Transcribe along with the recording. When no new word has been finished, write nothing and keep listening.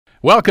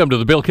Welcome to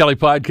the Bill Kelly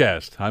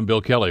Podcast. I'm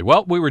Bill Kelly.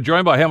 Well, we were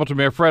joined by Hamilton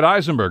Mayor Fred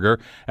Eisenberger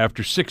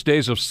after 6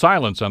 days of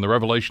silence on the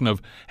revelation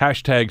of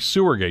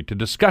 #Sewergate to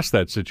discuss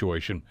that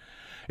situation.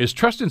 Is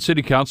trust in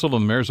City Council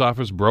and the Mayor's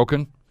office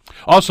broken?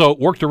 Also,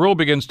 Work the Rule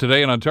begins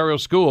today in Ontario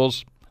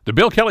schools. The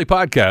Bill Kelly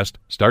Podcast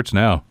starts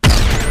now.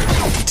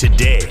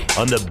 Today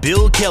on the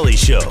Bill Kelly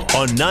Show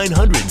on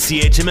 900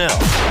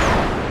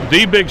 CHML.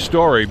 The big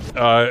story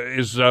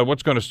is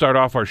what's going to start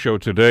off our show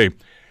today.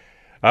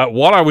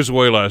 While I was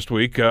away last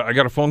week, I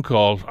got a phone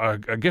call, I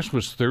guess it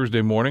was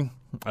Thursday morning,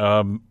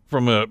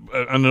 from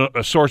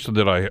a source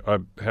that I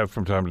have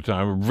from time to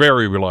time, a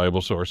very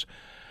reliable source.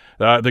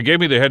 They gave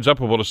me the heads up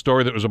about a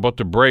story that was about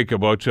to break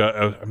about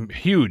a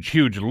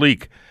huge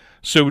leak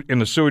in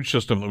the sewage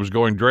system that was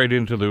going straight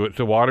into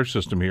the water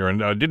system here.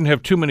 And I didn't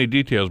have too many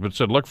details, but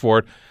said, look for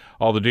it.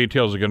 All the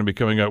details are going to be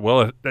coming out.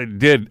 Well, it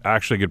did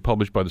actually get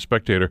published by The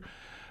Spectator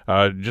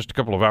just a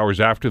couple of hours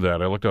after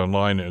that. I looked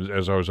online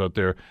as I was out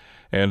there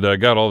and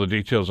got all the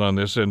details on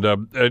this. And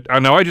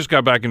now I just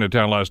got back into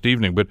town last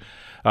evening, but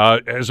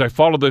as I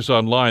followed this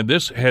online,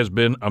 this has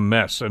been a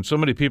mess. And so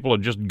many people are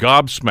just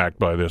gobsmacked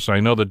by this.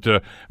 I know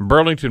that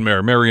Burlington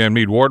Mayor Mary Ann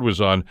Mead Ward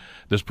was on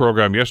this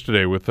program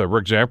yesterday with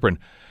Rick Zamperin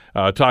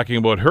talking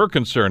about her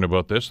concern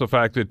about this, the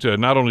fact that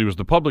not only was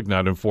the public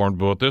not informed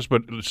about this,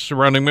 but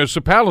surrounding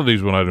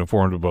municipalities were not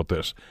informed about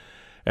this.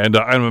 And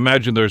I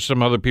imagine there's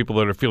some other people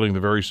that are feeling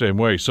the very same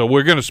way. So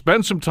we're going to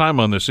spend some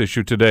time on this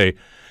issue today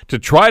to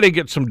try to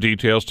get some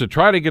details, to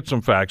try to get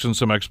some facts and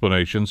some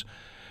explanations,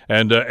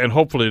 and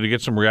hopefully to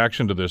get some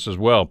reaction to this as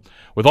well.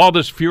 With all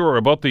this furor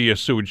about the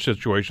sewage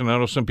situation, I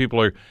know some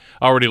people are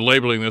already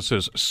labeling this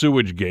as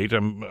Sewagegate.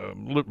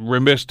 I'm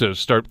remiss to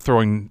start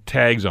throwing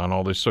tags on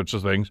all these sorts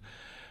of things.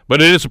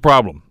 But it is a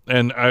problem.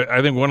 And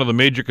I think one of the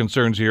major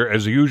concerns here,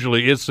 as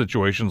usually is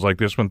situations like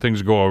this when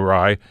things go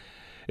awry,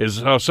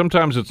 is how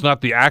sometimes it's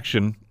not the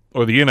action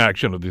or the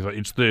inaction of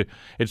it's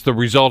the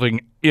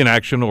resulting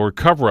inaction or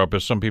cover-up,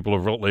 as some people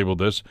have labeled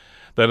this,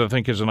 that I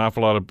think is an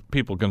awful lot of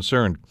people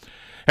concerned.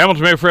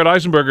 Hamilton Mayor Fred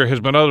Eisenberger has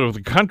been out of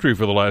the country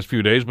for the last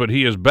few days, but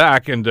he is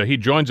back, and he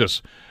joins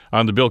us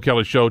on the Bill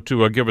Kelly Show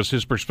to give us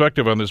his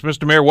perspective on this.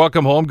 Mr. Mayor,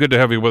 welcome home. Good to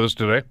have you with us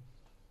today.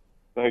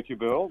 Thank you,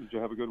 Bill. Did you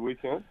have a good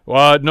weekend?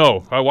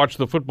 No. I watched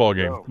the football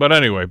game. No. But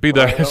anyway, be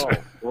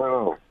that.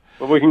 Well,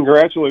 we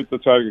congratulate the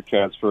Tiger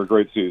Cats for a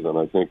great season.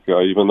 I think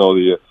even though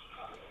the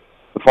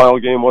final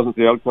game wasn't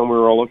the outcome we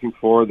were all looking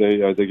for,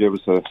 they gave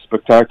us a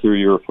spectacular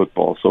year of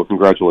football. So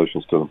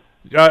congratulations to them.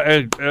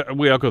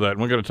 We echo that,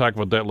 and we're going to talk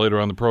about that later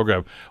on the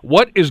program.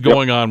 What is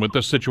going on with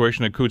this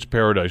situation at Coots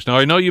Paradise? Now,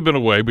 I know you've been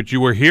away, but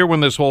you were here when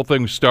this whole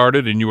thing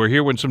started, and you were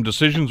here when some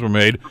decisions were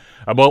made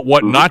about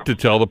what not to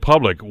tell the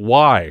public.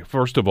 Why,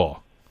 first of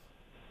all?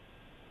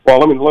 Well,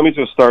 let me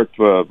just start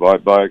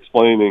by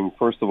explaining,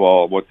 first of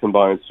all, what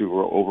combined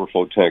sewer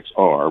overflow tanks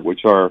are,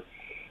 which are,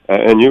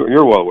 and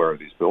you're well aware of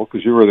these, Bill,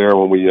 because you were there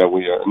when we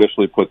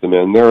initially put them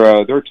in.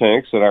 They're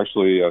tanks that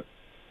actually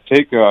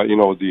take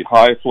the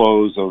high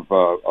flows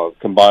of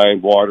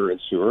combined water and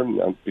sewer,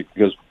 and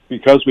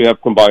because we have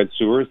combined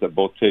sewers that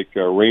both take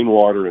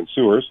rainwater and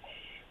sewers,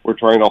 we're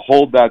trying to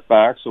hold that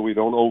back so we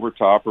don't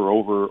overtop or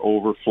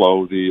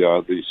overflow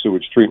the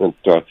sewage treatment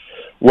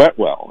wet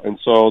well. And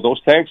so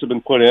those tanks have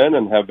been put in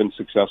and have been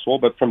successful,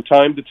 but from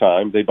time to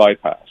time they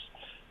bypass.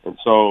 And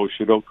so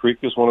Shadow Creek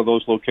is one of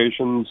those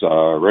locations.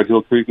 Red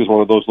Hill Creek is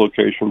one of those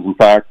locations. In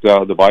fact,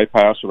 the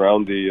bypass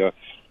around the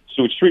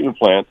sewage treatment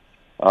plant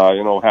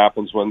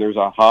happens when there's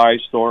a high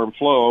storm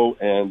flow,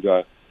 and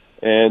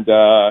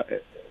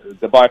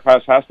the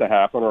bypass has to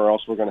happen, or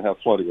else we're going to have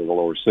flooding in the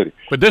lower city.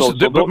 But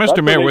but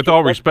Mr. Mayor, with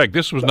all respect,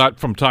 this was not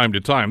from time to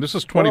time. This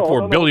is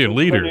 24 billion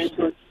liters.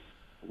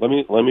 Let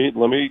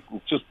me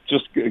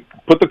just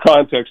put the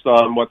context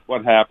on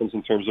what happens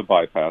in terms of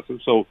bypasses.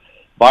 So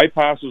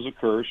bypasses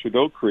occur.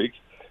 Shadow Creek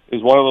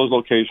is one of those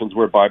locations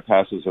where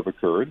bypasses have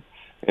occurred.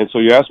 And so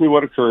you asked me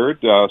what occurred.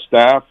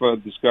 Staff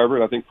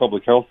discovered, I think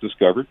public health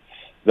discovered,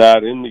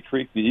 that in the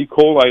creek, the E.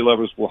 coli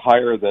levels were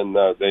higher than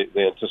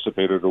they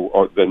anticipated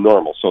or than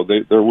normal. So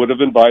there would have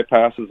been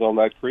bypasses on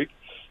that creek.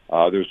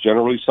 There's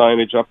generally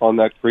signage up on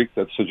that creek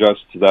that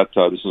suggests that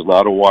this is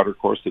not a water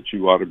course that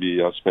you ought to be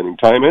spending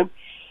time in.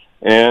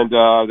 And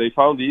they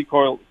found the E.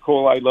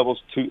 coli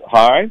levels too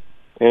high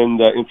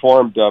and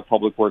informed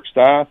Public Works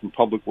staff, and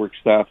Public Works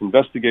staff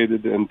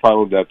investigated and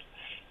found that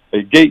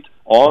a gate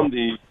on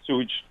the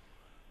sewage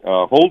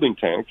holding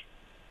tank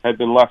had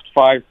been left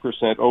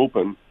 5%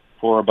 open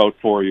for about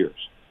 4 years.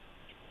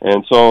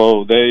 And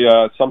so they,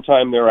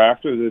 sometime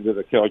thereafter, they did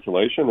a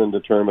calculation and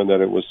determined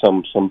that it was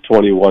some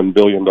 21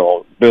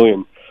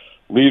 billion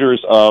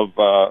liters of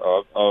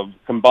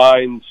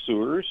combined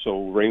sewers,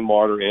 so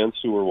rainwater and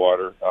sewer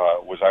water,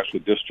 was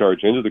actually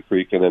discharged into the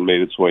creek and then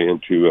made its way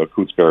into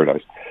Coots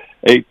Paradise.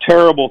 A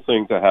terrible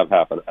thing to have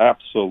happen,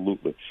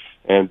 absolutely.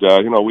 And,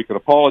 we could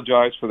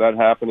apologize for that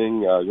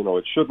happening.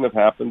 It shouldn't have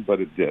happened,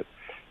 but it did.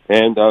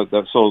 And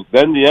so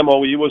then the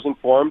MOE was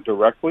informed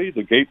directly.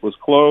 The gate was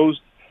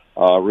closed.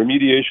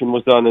 Remediation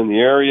was done in the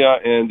area,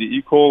 and the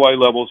E. coli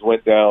levels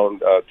went down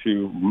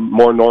to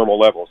more normal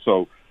levels.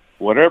 So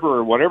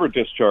whatever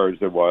discharge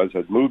there was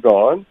had moved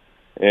on,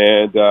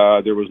 and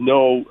there was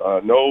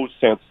no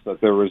sense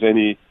that there was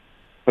any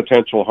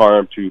potential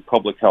harm to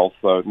public health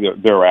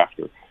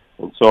thereafter.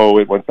 And so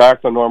it went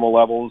back to normal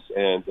levels,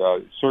 and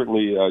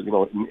certainly,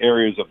 in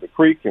areas of the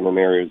creek and in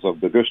areas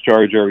of the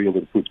discharge area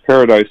into the Foods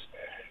Paradise,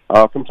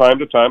 from time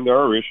to time there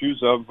are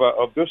issues of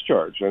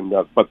discharge. And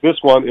but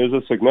this one is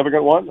a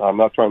significant one. I'm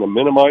not trying to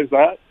minimize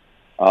that.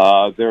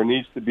 There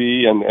needs to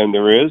be, and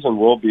there is, and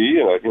will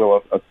be,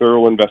 a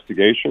thorough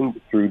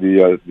investigation through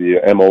the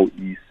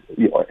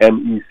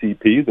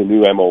MECP, the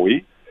new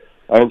MOE.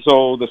 And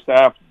so the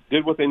staff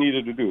did what they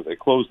needed to do. They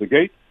closed the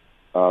gate.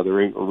 They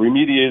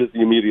remediated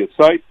the immediate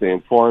site. They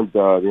informed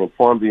the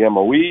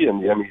MOE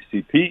and the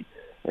MECP,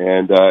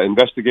 and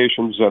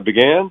investigations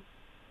began.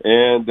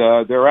 And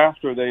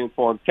thereafter, they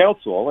informed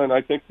council. And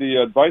I think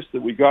the advice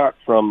that we got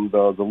from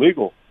the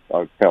legal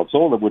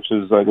counsel, which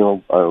is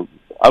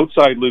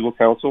outside legal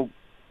counsel,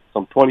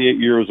 some 28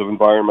 years of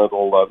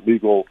environmental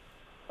legal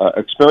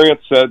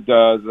experience, said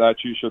that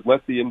you should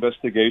let the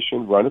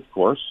investigation run its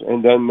course,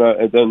 and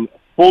then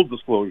full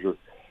disclosure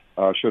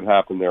should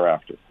happen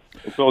thereafter.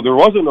 And so there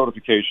was a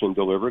notification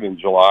delivered in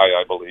July,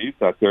 I believe,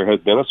 that there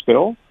had been a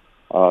spill.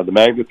 The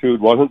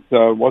magnitude wasn't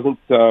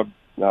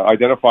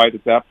identified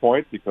at that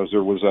point because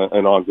there was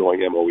an ongoing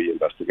MOE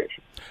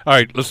investigation. All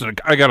right, listen,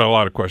 I got a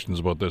lot of questions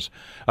about this,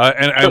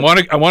 and I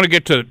want to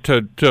get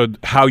to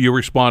how you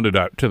responded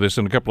to this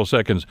in a couple of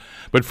seconds.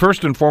 But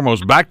first and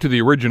foremost, back to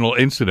the original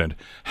incident.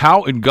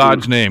 How in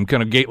God's name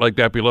can a gate like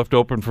that be left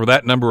open for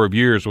that number of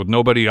years with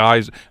nobody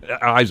eyes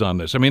on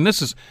this? I mean,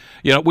 this is,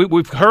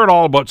 we've heard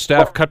all about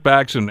staff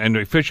cutbacks and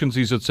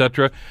efficiencies,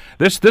 etc.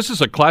 This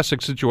is a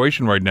classic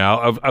situation right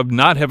now of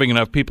not having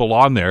enough people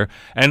on there,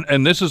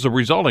 and this is a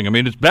resulting. I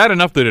mean, it's bad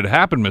enough that it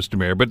happened, Mr.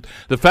 Mayor, but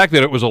the fact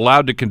that it was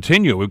allowed to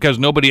continue because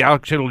nobody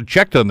actually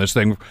checked on this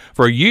thing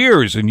for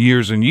years and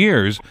years and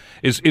years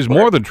is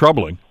more than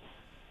troubling.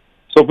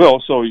 So,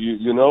 Bill,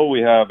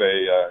 we have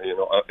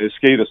a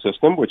SCADA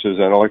system, which is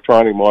an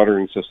electronic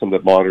monitoring system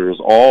that monitors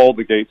all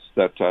the gates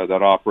that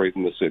operate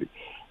in the city,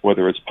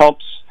 whether it's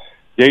pumps,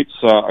 gates,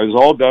 is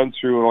all done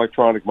through an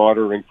electronic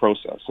monitoring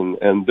process.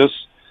 And this,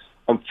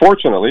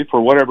 unfortunately,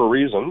 for whatever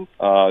reason,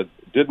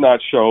 did not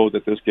show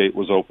that this gate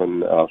was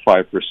open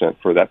 5%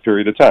 for that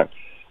period of time.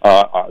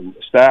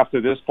 Staff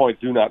to this point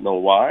do not know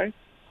why.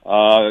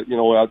 Are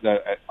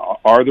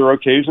there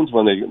occasions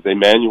when they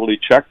manually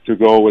check to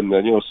go and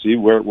see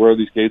where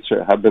these gates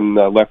have been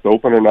left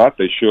open or not?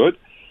 They should.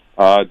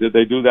 Did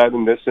they do that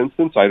in this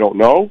instance? I don't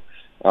know,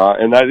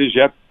 and that is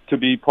yet to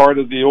be part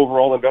of the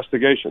overall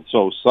investigation.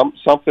 So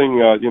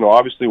something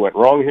obviously went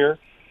wrong here,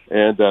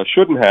 and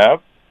shouldn't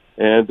have.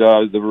 And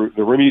the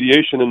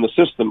remediation in the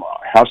system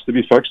has to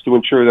be fixed to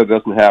ensure that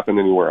doesn't happen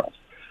anywhere else.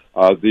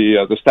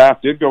 The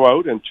staff did go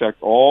out and check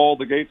all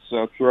the gates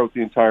throughout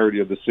the entirety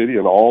of the city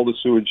and all the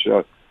sewage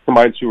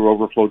combined sewer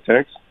overflow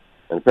tanks,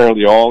 and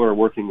apparently all are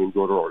working in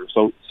good order.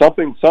 So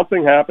something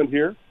happened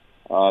here.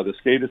 The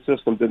SCADA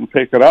system didn't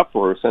pick it up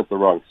or sent the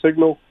wrong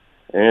signal,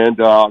 and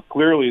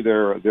clearly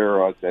there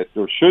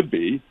should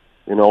be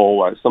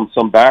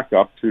some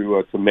backup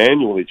to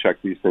manually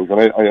check these things.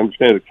 And I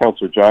understand that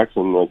Councillor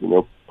Jackson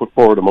put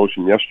forward a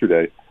motion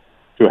yesterday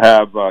to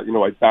have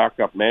a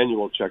backup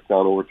manual check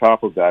down over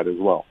top of that as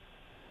well.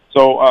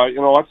 So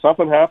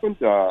something happened.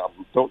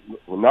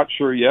 We're not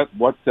sure yet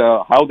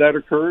how that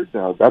occurred.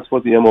 That's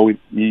what the MOE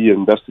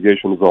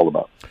investigation is all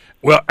about.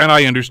 Well, and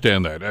I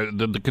understand that.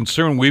 The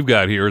concern we've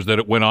got here is that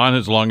it went on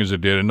as long as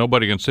it did, and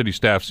nobody on city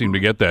staff seemed to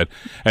get that.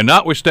 And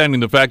notwithstanding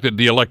the fact that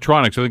the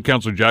electronics, I think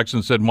Councillor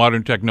Jackson said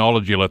modern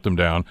technology let them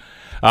down.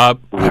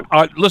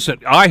 Listen,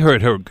 I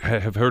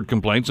have heard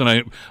complaints,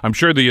 and I'm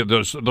sure the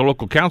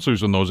local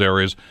councillors in those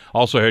areas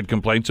also had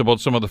complaints about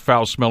some of the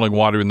foul-smelling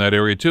water in that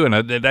area too, and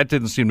that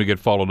didn't seem to get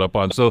followed up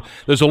on. So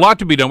there's a lot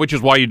to be done, which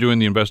is why you're doing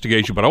the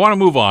investigation. But I want to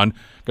move on,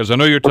 because I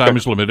know your time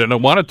is limited, and I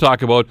want to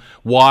talk about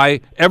why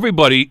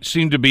everybody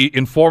seemed to be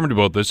informed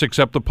about this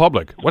except the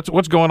public.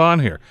 What's going on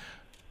here?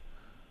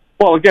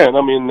 Well, again,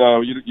 I mean,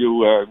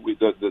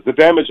 the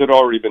damage had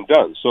already been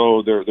done,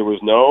 so there was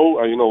no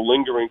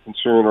lingering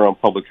concern around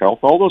public health.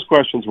 All those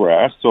questions were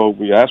asked. So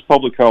we asked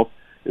public health,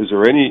 is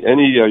there any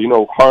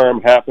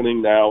harm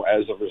happening now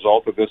as a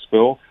result of this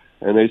spill?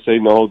 And they say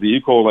no. The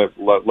E. coli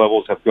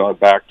levels have gone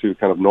back to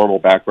kind of normal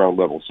background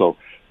levels. So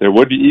there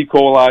would be E.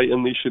 coli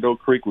in the Shadow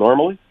Creek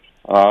normally,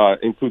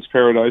 includes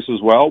Paradise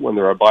as well when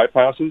there are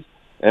bypasses,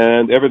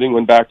 and everything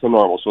went back to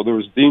normal. So there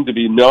was deemed to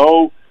be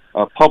no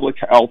public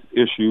health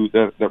issue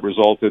that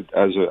resulted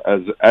as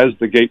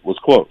the gate was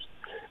closed.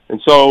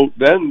 And so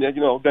then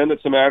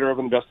it's a matter of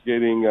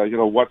investigating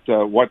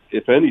what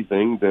if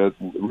anything the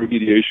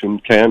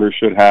remediation can or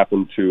should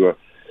happen to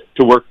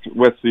work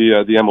with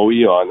the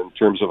MOE on in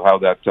terms of how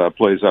that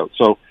plays out.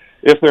 So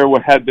if there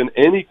had been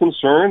any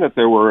concern that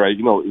there were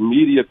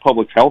immediate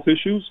public health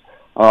issues,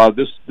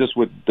 this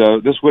would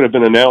have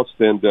been announced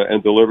and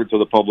delivered to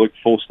the public,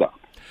 full stop.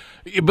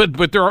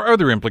 But there are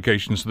other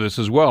implications to this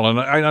as well, and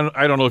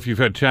I don't know if you've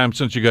had time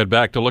since you got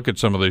back to look at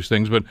some of these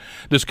things, but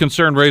this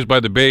concern raised by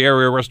the Bay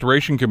Area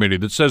Restoration Committee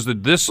that says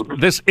that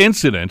this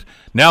incident,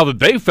 now that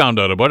they found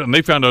out about it, and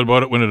they found out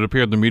about it when it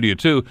appeared in the media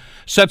too,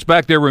 sets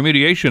back their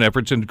remediation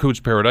efforts in Coots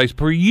Paradise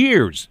for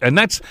years, and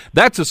that's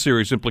a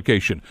serious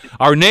implication.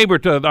 Our neighbor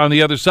on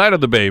the other side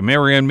of the bay,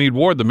 Mary Ann Mead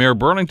Ward, the mayor of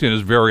Burlington,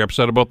 is very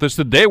upset about this,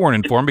 that they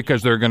weren't informed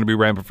because there are going to be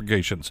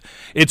ramifications.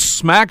 It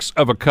smacks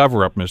of a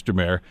cover-up, Mr.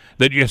 Mayor,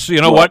 that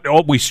you know what?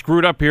 Oh, we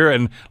screwed up here,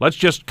 and let's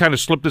just kind of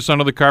slip this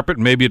under the carpet,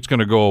 and maybe it's going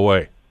to go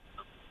away.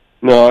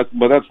 No,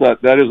 but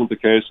that isn't the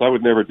case. I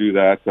would never do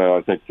that.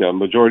 I think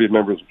majority of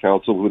members of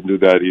council wouldn't do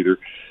that either.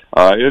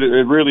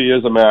 It really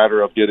is a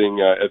matter of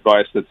getting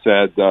advice that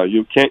said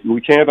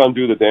we can't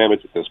undo the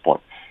damage at this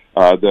point.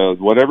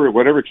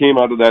 Whatever came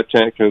out of that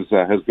tank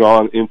has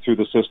gone into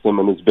the system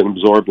and has been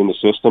absorbed in the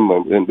system,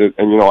 and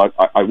you know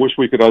I wish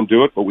we could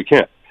undo it, but we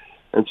can't.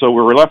 And so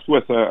we're left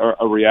with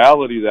a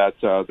reality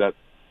that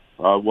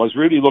was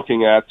really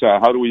looking at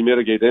how do we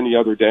mitigate any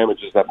other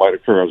damages that might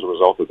occur as a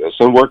result of this,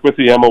 and work with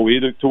the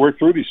MOE to work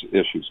through these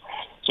issues.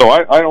 So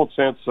I don't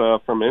sense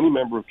from any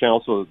member of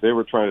council that they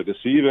were trying to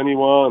deceive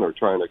anyone or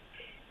trying to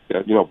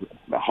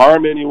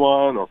harm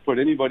anyone or put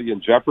anybody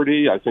in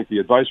jeopardy. I think the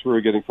advice we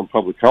were getting from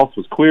public health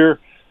was clear.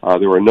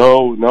 There were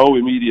no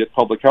immediate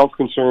public health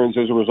concerns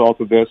as a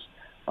result of this.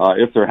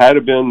 If there had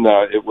been,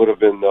 it would have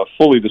been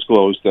fully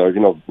disclosed,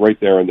 right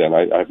there and then.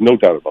 I have no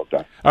doubt about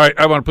that. All right,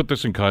 I want to put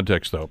this in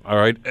context, though. All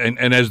right, and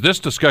as this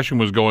discussion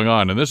was going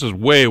on, and this is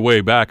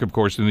way back, of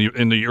course,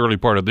 in the early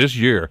part of this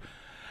year,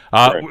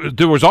 right.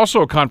 There was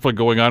also a conflict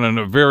going on in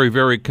a very,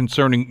 very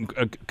concerning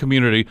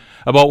community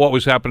about what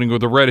was happening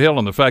with the Red Hill,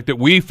 and the fact that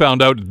we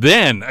found out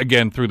then,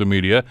 again through the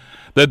media,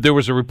 that there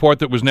was a report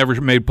that was never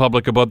made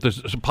public about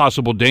the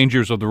possible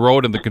dangers of the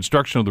road and the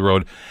construction of the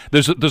road.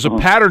 There's a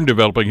pattern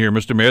developing here,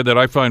 Mr. Mayor, that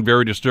I find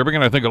very disturbing,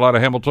 and I think a lot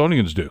of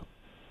Hamiltonians do.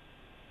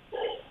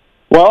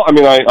 Well, I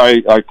mean,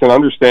 I can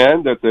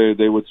understand that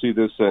they would see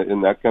this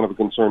in that kind of a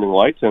concerning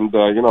light, and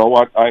you know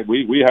what,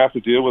 we have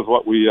to deal with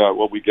what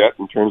we get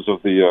in terms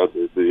of the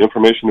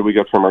information that we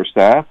get from our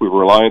staff. We're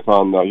reliant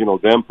on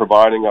them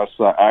providing us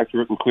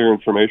accurate and clear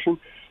information.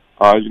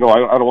 I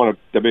don't want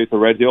to debate the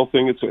Red Hill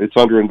thing. It's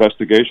under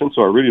investigation,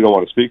 so I really don't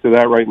want to speak to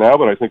that right now.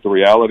 But I think the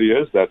reality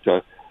is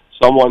that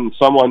someone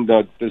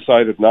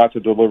decided not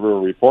to deliver a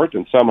report,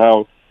 and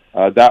somehow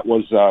that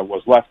was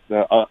left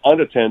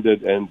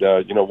unattended and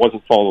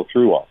wasn't followed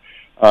through on.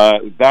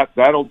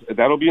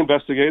 That'll be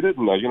investigated,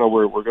 and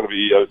we're going to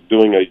be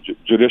doing a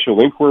judicial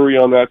inquiry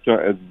on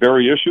that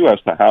very issue as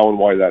to how and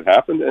why that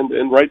happened,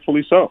 and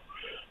rightfully so.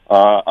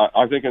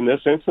 I think in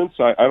this instance,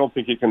 I don't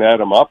think you can add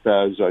them up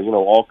as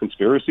all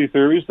conspiracy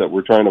theories that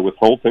we're trying to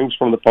withhold things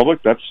from the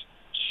public. That's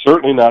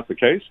certainly not the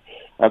case.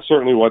 That's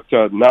certainly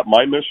not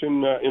my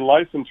mission in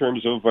life in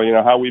terms of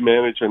how we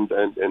manage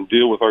and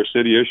deal with our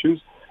city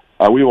issues.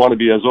 We want to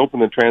be as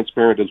open and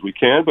transparent as we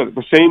can, but at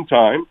the same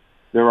time,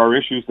 there are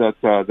issues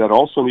that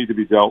also need to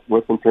be dealt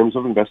with in terms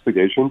of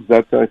investigations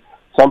that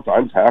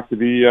sometimes have to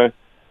be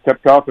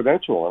kept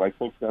confidential. And I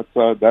think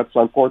that's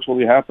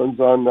unfortunately happens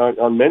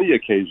on many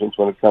occasions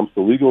when it comes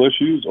to legal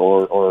issues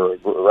or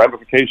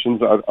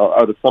ramifications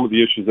out of some of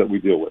the issues that we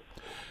deal with.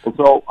 And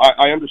so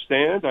I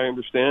understand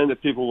that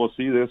people will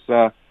see this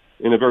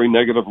in a very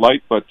negative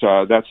light, but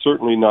that's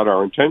certainly not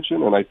our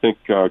intention. And I think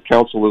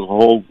council as a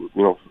whole,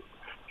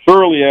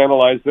 thoroughly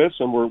analyze this,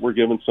 and we're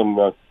given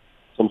some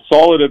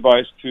solid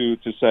advice to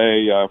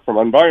say from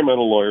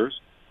environmental lawyers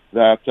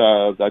that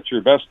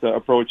your best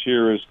approach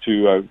here is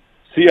to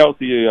see out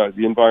the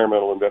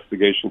environmental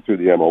investigation through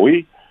the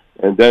MOE,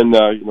 and then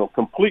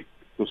complete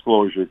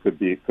disclosure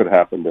could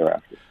happen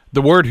thereafter.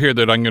 The word here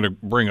that I'm going to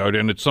bring out,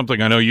 and it's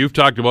something I know you've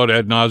talked about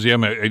ad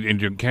nauseum in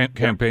your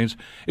campaigns,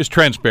 is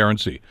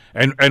transparency.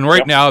 And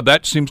right now,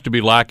 that seems to be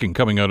lacking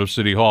coming out of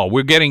City Hall.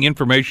 We're getting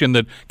information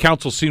that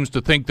council seems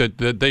to think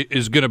that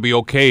is going to be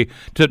okay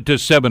to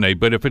disseminate.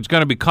 But if it's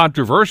going to be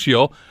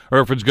controversial,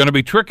 or if it's going to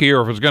be tricky,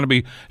 or if it's going to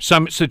be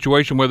some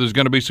situation where there's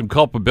going to be some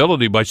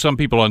culpability by some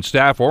people on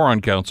staff or on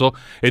council,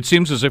 it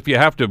seems as if you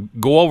have to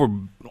go over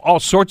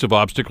all sorts of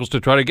obstacles to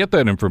try to get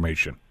that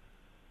information.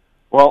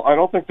 Well, I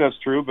don't think that's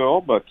true,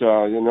 Bill. But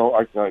I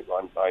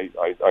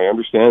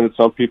understand that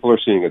some people are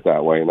seeing it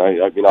that way, and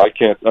I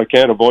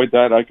can't avoid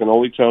that. I can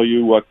only tell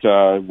you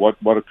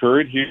what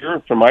occurred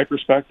here from my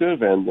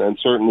perspective, and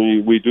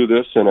certainly we do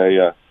this in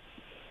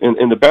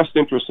the best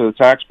interest of the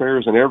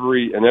taxpayers in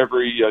every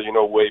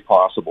way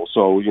possible.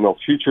 So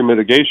future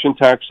mitigation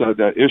tax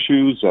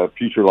issues,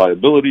 future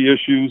liability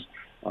issues,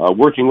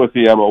 working with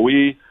the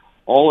MOE,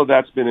 all of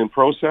that's been in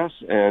process,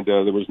 and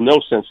there was no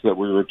sense that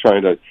we were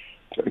trying to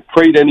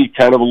create any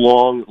kind of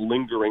long,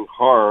 lingering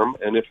harm.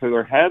 And if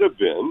there had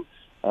been,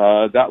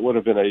 that would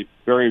have been a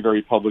very,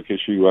 very public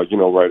issue,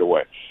 right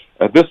away.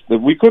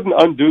 We couldn't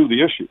undo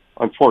the issue,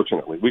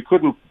 unfortunately. We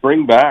couldn't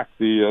bring back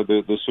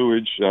the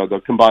sewage,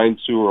 the combined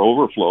sewer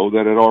overflow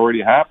that had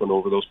already happened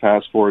over those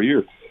past 4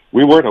 years.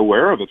 We weren't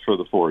aware of it for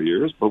the 4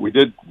 years, but we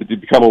did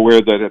become aware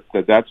that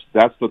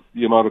that's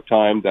the amount of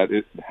time that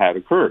it had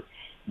occurred.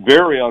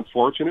 very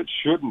unfortunate,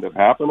 shouldn't have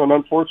happened, and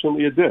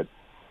unfortunately it did.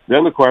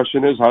 Then the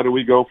question is, how do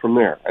we go from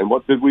there? And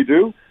what did we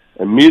do?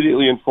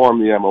 Immediately inform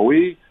the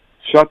MOE,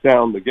 shut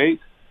down the gate,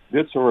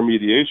 did some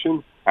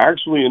remediation,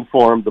 actually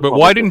informed the public. But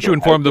why didn't you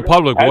inform the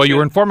public? Well, you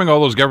were informing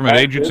all those government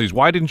agencies.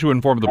 Why didn't you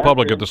inform the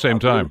public at the same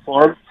time?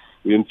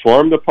 We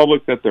informed the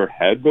public that there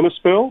had been a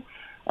spill.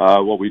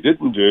 What we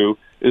didn't do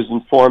is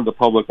inform the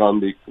public on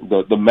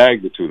the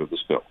magnitude of the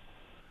spill.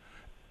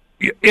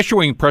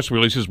 Issuing press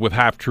releases with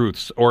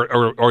half-truths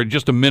or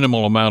just a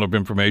minimal amount of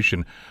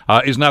information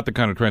is not the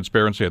kind of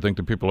transparency I think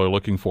that people are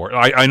looking for.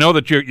 I know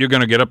that you're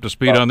going to get up to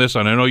speed on this,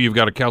 and I know you've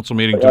got a council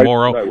meeting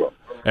tomorrow. I will.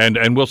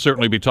 And we'll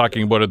certainly be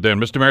talking about it then.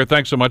 Mr. Mayor,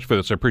 thanks so much for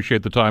this. I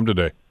appreciate the time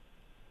today.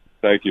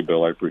 Thank you,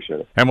 Bill. I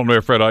appreciate it. Hamilton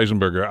Mayor Fred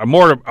Eisenberger.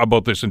 More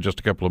about this in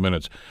just a couple of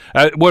minutes.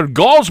 What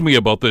galls me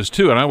about this,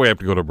 too, and I know we have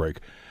to go to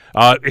break,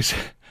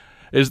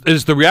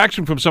 is the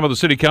reaction from some of the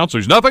city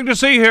councilors. Nothing to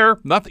see here.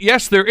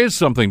 Yes, there is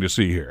something to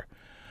see here.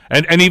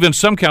 And even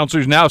some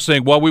councilors now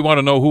saying, well, we want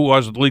to know who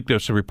was leaked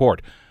this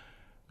report.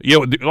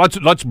 Let's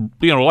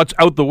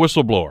out the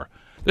whistleblower.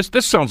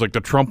 This sounds like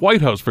the Trump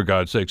White House, for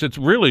God's sakes. It's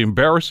really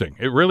embarrassing.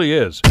 It really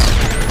is.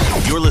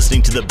 You're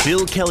listening to the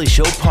Bill Kelly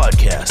Show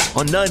podcast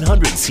on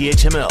 900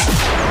 CHML.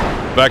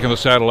 Back in the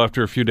saddle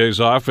after a few days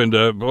off, and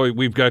boy,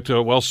 we've got,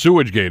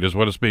 Sewagegate is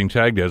what it's being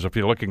tagged as, if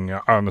you're looking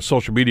on the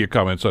social media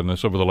comments on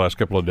this over the last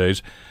couple of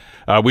days.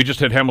 We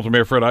just had Hamilton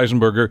Mayor Fred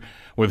Eisenberger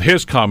with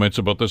his comments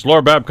about this.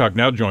 Laura Babcock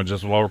now joins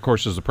us. Laura, of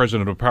course, is the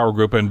president of Power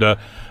Group and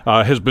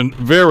has been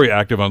very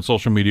active on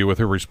social media with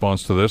her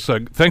response to this.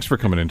 Thanks for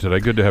coming in today.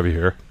 Good to have you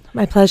here.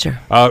 My pleasure.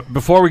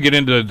 Before we get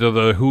into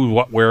the who,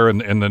 what, where,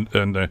 and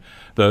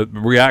the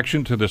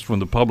reaction to this from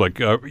the public,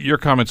 your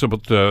comments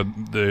about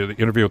the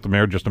interview with the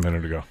mayor just a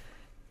minute ago.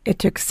 It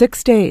took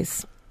 6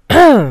 days,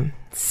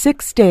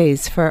 6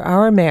 days for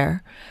our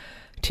mayor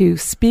to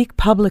speak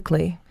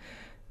publicly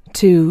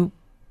to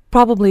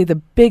probably the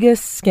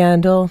biggest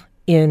scandal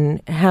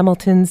in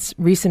Hamilton's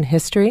recent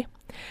history.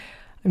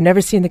 I've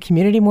never seen the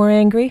community more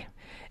angry,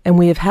 and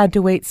we have had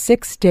to wait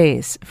 6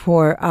 days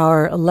for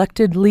our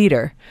elected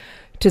leader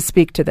to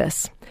speak to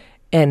this.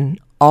 And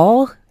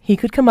all he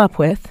could come up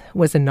with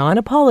was a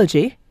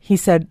non-apology. He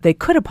said they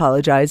could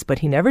apologize, but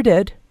he never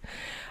did.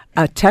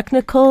 A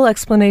technical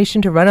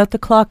explanation to run out the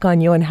clock on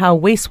you on how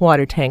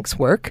wastewater tanks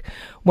work,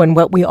 when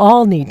what we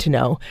all need to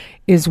know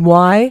is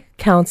why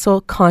council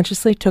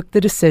consciously took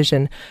the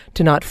decision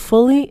to not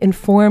fully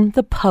inform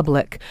the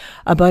public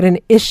about an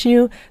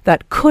issue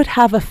that could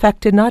have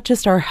affected not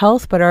just our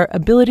health, but our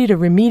ability to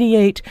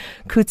remediate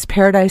Cootes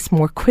Paradise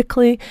more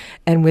quickly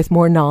and with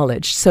more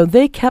knowledge. So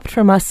they kept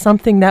from us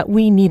something that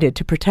we needed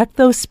to protect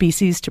those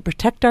species, to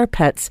protect our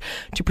pets,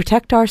 to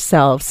protect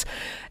ourselves.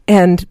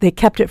 And they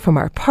kept it from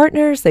our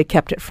partners. They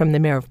kept it from the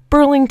mayor of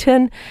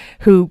Burlington,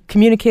 who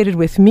communicated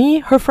with me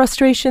her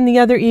frustration the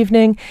other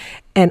evening.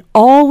 And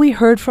all we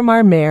heard from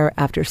our mayor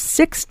after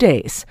 6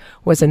 days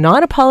was a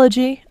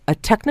non-apology, a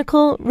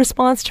technical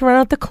response to run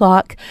out the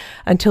clock,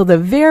 until the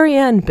very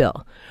end,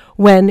 Bill,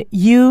 when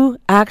you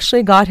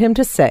actually got him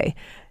to say,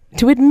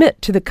 to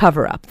admit to the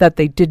cover-up that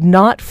they did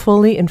not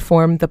fully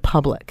inform the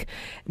public.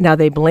 Now,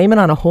 they blame it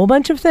on a whole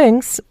bunch of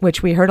things,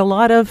 which we heard a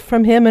lot of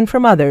from him and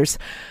from others,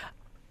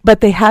 but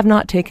they have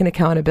not taken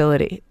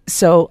accountability.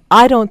 So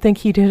I don't think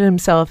he did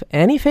himself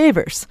any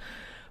favors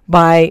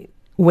by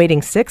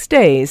waiting 6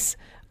 days,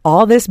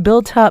 all this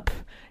built-up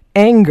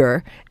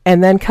anger,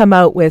 and then come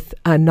out with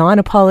a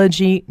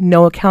non-apology,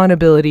 no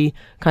accountability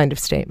kind of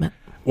statement.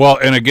 Well,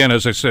 and again,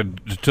 as I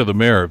said to the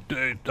mayor,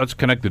 let's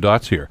connect the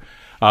dots here.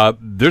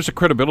 There's a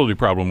credibility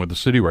problem with the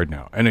city right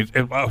now, and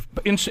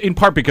in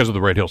part because of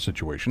the Red Hill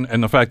situation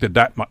and the fact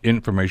that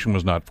information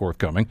was not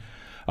forthcoming.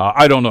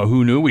 I don't know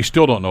who knew. We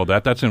still don't know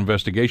that. That's an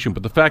investigation.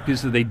 But the fact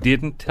is that they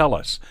didn't tell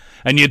us.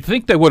 And you'd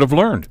think they would have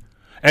learned.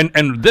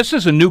 And this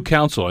is a new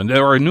council, and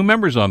there are new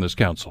members on this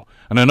council.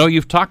 And I know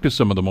you've talked to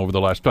some of them over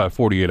the last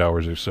 48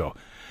 hours or so.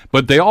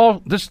 But they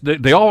all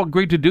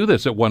agreed to do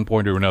this at one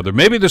point or another.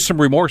 Maybe there's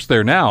some remorse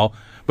there now,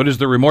 but is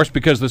there remorse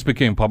because this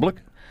became public?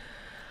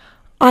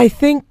 I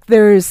think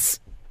there's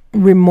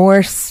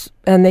remorse,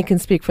 and they can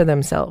speak for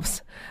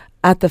themselves,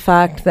 at the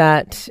fact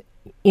that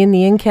in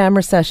the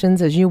in-camera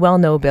sessions, as you well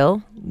know,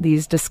 Bill,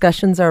 these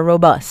discussions are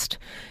robust,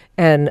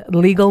 and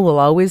legal will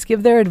always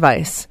give their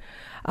advice.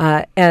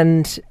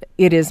 And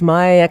it is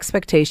my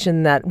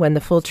expectation that when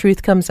the full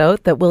truth comes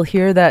out, that we'll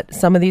hear that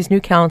some of these new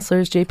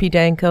councillors, J.P.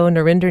 Danko,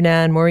 Narinder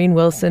Nan, Maureen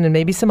Wilson, and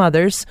maybe some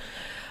others,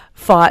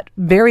 fought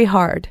very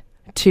hard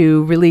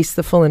to release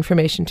the full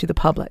information to the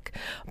public.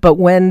 But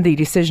when the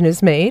decision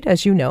is made,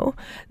 as you know,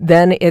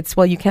 then it's,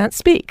 well, you can't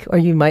speak, or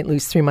you might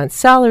lose 3 months'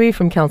 salary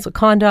from council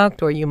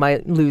conduct, or you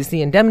might lose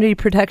the indemnity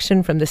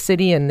protection from the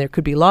city, and there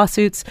could be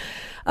lawsuits.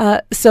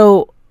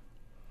 So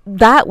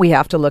that we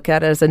have to look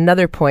at as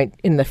another point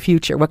in the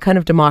future. What kind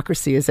of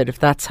democracy is it if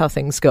that's how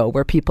things go,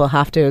 where people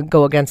have to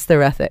go against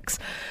their ethics?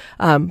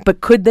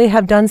 But could they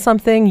have done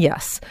something?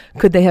 Yes.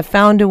 Could they have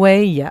found a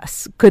way?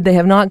 Yes. Could they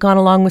have not gone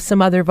along with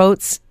some other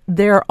votes?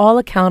 They're all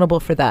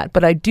accountable for that.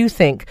 But I do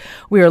think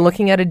we are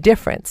looking at a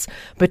difference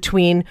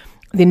between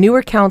the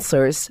newer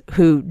councillors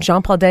who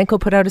Jean-Paul Danko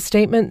put out a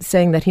statement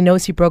saying that he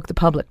knows he broke the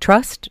public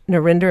trust.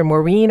 Narinder and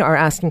Maureen are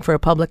asking for a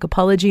public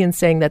apology and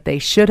saying that they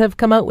should have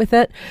come out with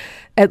it.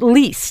 At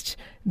least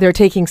they're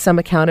taking some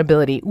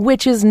accountability,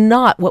 which is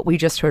not what we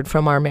just heard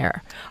from our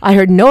mayor. I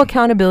heard no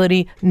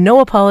accountability, no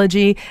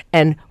apology,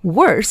 and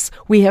worse,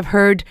 we have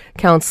heard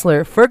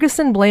Councillor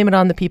Ferguson blame it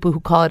on the people who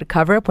call it a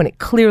cover-up when it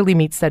clearly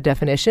meets that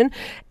definition,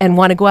 and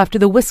want to go after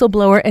the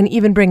whistleblower and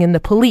even bring in the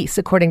police,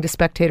 according to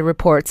Spectator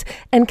reports.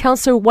 And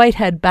Councillor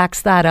Whitehead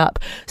backs that up.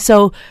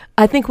 So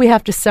I think we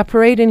have to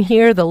separate in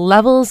here the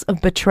levels of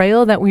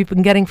betrayal that we've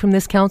been getting from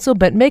this council,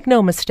 but make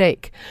no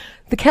mistake,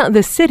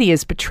 the city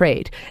is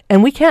betrayed,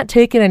 and we can't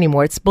take it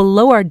anymore. It's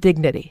below our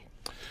dignity.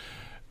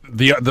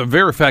 The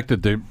very fact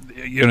that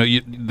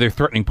they're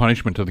threatening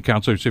punishment to the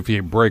councillors if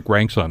you break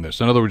ranks on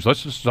this. In other words,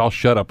 let's just all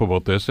shut up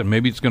about this, and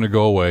maybe it's going to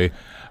go away,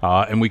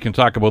 and we can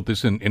talk about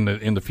this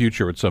in the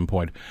future at some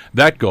point.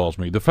 That galls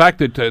me. The fact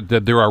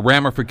that there are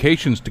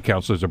ramifications to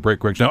councillors that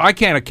break ranks. Now, I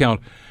can't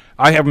account.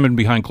 I haven't been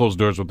behind closed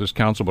doors with this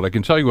council, but I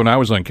can tell you when I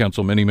was on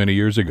council many, many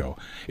years ago,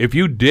 if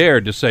you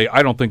dared to say,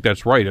 I don't think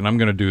that's right and I'm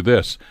going to do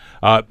this,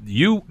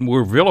 you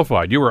were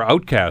vilified, you were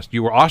outcast,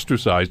 you were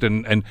ostracized,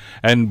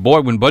 and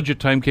boy, when budget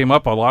time came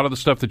up, a lot of the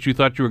stuff that you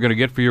thought you were going to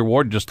get for your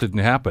ward just didn't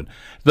happen.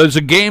 There's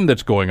a game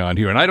that's going on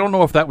here, and I don't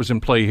know if that was in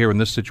play here in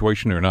this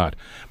situation or not,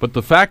 but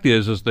the fact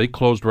is they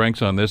closed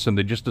ranks on this and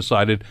they just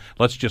decided,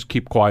 let's just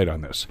keep quiet on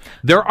this.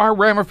 There are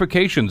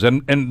ramifications,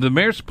 and the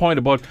mayor's point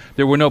about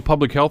there were no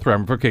public health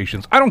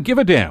ramifications, I don't give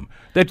a damn.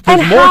 There's more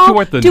to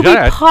it than that. And how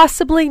do we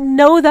possibly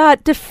know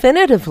that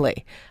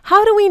definitively?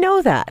 How do we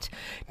know that?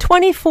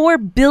 24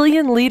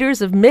 billion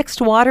liters of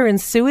mixed water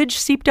and sewage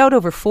seeped out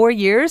over 4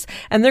 years,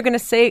 and they're going to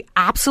say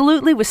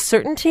absolutely with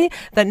certainty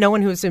that no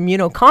one who's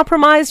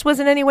immunocompromised was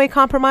in any way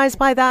compromised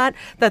by that,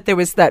 that there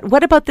was that.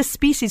 What about the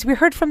species? We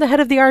heard from the head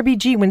of the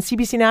RBG when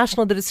CBC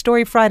National did a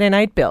story Friday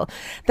night, Bill,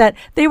 that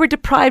they were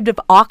deprived of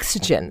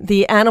oxygen,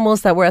 the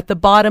animals that were at the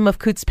bottom of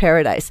Cootes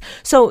Paradise.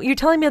 So you're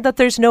telling me that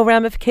there's no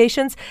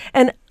ramifications?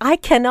 And I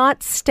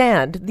cannot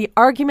stand the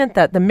argument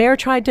that the mayor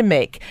tried to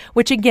make,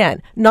 which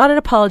again, not an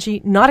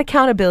apology, not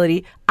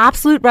accountability,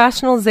 absolute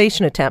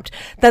rationalization attempt,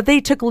 that they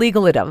took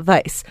legal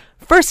advice.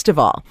 First of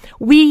all,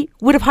 we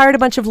would have hired a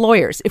bunch of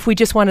lawyers if we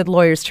just wanted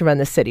lawyers to run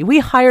the city. We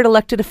hired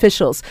elected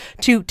officials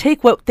to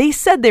take what they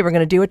said they were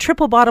going to do, a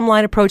triple bottom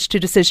line approach to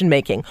decision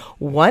making.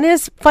 One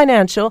is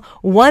financial,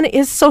 one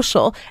is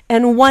social,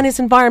 and one is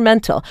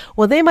environmental.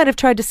 Well, they might have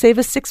tried to save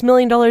us $6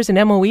 million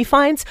in MOE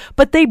fines,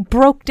 but they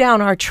broke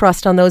down our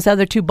trust on those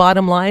other two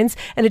bottom lines,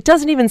 and it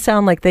doesn't even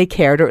sound like they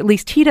cared, or at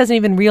least he doesn't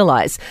even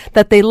realize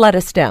that they let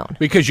us down.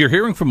 Because you're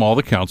hearing from all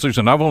the councillors,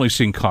 and I've only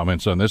seen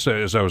comments on this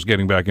as I was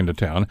getting back into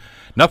town.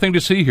 Nothing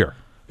to see here.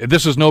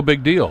 This is no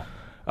big deal.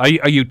 Are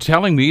you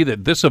telling me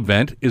that this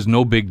event is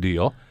no big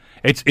deal?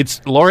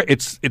 It's Laura.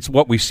 It's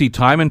what we see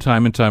time and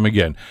time and time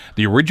again.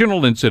 The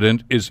original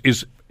incident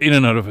is in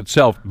and of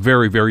itself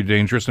very, very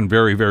dangerous and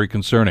very, very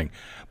concerning.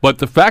 But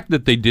the fact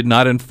that they did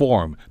not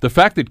inform, the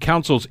fact that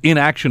council's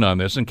inaction on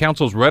this and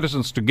council's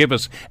reticence to give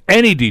us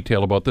any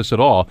detail about this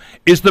at all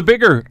is the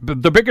bigger.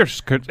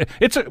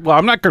 Well,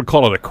 I'm not going to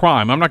call it a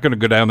crime. I'm not going to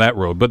go down that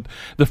road. But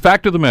the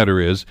fact of the matter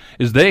is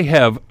they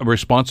have a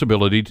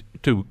responsibility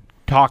to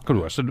talk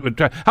to us.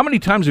 How many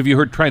times have you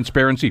heard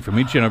transparency from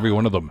each and every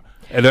one of them?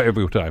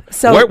 Every time.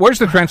 So where's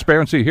the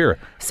transparency here?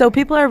 So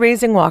people are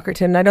raising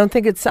Walkerton. I don't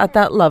think it's at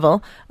that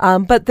level,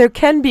 but there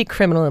can be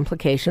criminal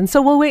implications.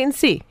 So we'll wait and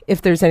see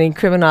if there's any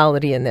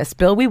criminality in this.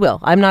 Bill, we will.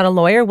 I'm not a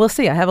lawyer. We'll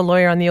see. I have a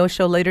lawyer on the O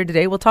Show later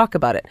today. We'll talk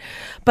about it.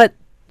 But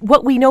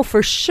what we know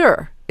for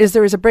sure is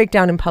there is a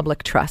breakdown in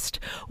public trust.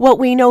 What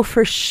we know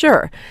for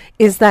sure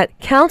is that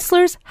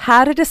councillors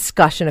had a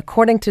discussion,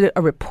 according to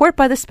a report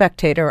by The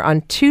Spectator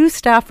on 2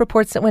 staff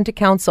reports that went to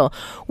council,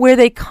 where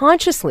they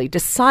consciously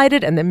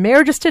decided, and the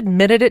mayor just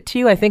admitted it to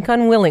you, I think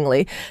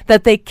unwillingly,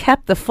 that they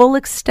kept the full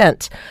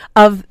extent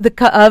of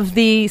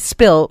the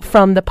spill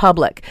from the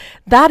public.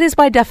 That is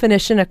by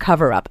definition a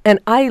cover-up. And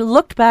I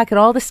looked back at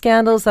all the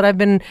scandals that I've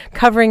been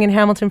covering in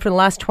Hamilton for the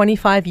last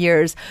 25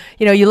 years.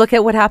 You know, you look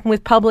at what happened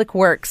with Public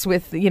Works,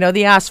 with,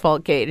 the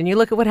asphalt gate, and you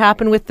look at what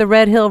happened with the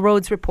Red Hill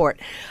Roads report.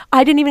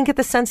 I didn't even get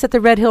the sense that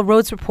the Red Hill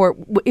Roads report,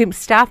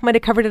 staff might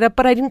have covered it up,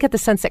 but I didn't get the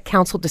sense that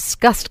council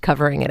discussed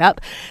covering it up.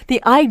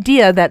 The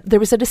idea that there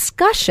was a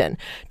discussion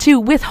to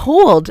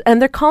withhold, and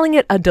they're calling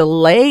it a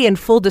delay in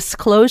full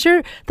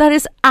disclosure,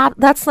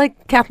 that's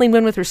like Kathleen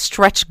Wynne with her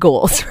stretch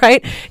goals,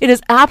 right? It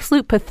is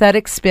absolute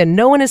pathetic spin.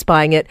 No one is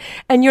buying it,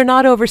 and you're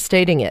not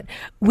overstating it.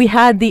 We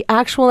had the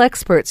actual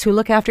experts who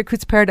look after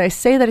Cootes Paradise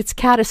say that it's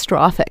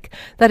catastrophic,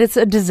 that it's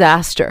a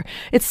disaster.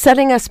 It's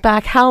setting us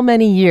back how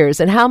many years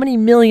and how many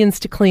millions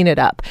to clean it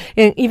up?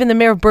 And even the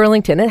mayor of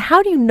Burlington. And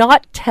how do you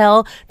not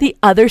tell the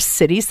other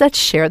cities that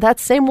share that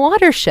same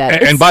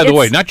watershed? And by the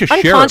way, not just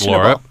share it,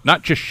 Laura.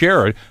 Not just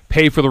share it.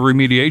 Pay for the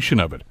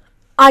remediation of it.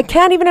 I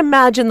can't even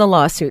imagine the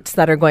lawsuits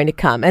that are going to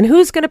come. And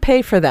who's going to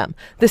pay for them?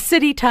 The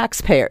city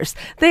taxpayers.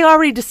 They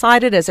already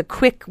decided as a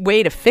quick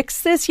way to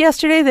fix this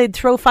yesterday, they'd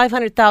throw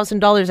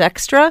 $500,000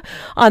 extra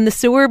on the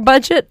sewer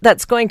budget.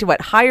 That's going to,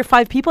 hire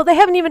 5 people? They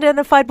haven't even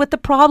identified what the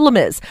problem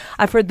is.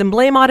 I've heard them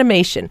blame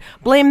automation,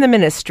 blame the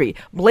ministry,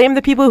 blame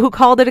the people who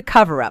called it a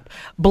cover-up,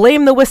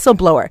 blame the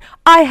whistleblower.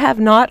 I have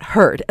not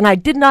heard, and I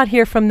did not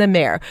hear from the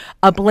mayor,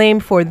 a blame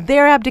for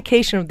their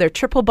abdication of their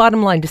triple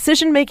bottom line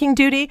decision-making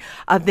duty,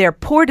 of their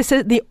poor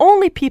decision. The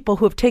only people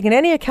who have taken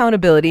any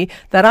accountability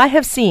that I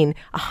have seen,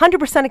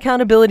 100%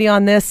 accountability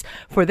on this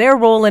for their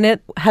role in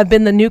it, have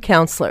been the new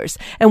councillors.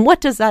 And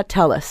what does that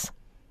tell us?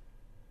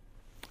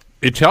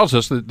 It tells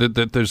us that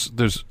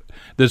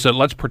there's a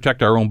let's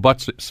protect our own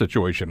butts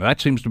situation. That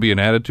seems to be an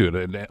attitude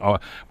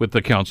with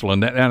the council,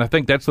 and I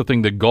think that's the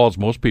thing that galls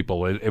most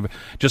people.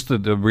 Just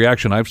the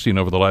reaction I've seen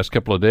over the last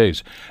couple of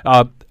days.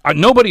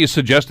 Nobody is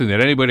suggesting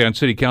that anybody on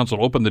city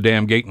council open the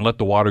damn gate and let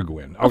the water go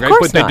in. Okay,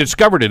 but they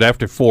discovered it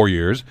after 4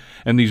 years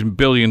and these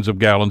billions of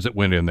gallons that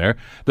went in there.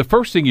 The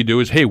first thing you do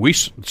is, hey,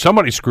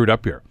 somebody screwed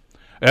up here.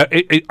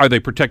 Are they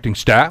protecting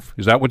staff?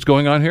 Is that what's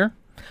going on here?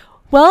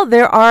 Well,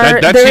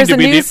 that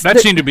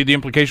seemed to be the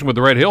implication with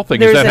the Red Hill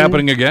thing. Is that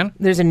happening again?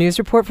 There's a news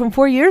report from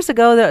 4 years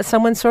ago that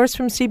someone sourced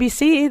from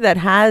CBC that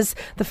has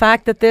the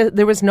fact that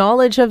there was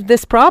knowledge of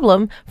this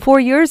problem 4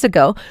 years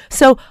ago.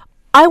 So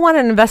I want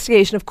an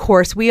investigation. Of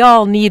course, we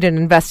all need an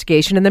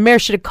investigation, and the mayor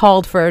should have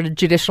called for a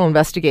judicial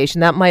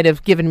investigation. That might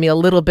have given me a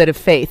little bit of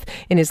faith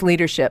in his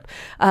leadership.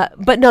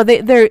 But no,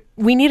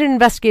 we need an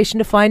investigation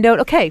to find out,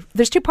 okay,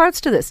 there's 2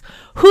 parts to this.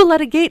 Who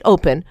let a gate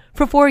open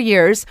for 4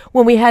 years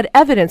when we had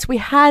evidence? We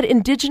had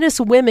Indigenous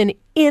women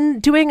in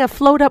doing a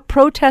float-up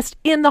protest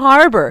in the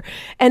harbor,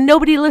 and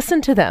nobody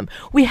listened to them.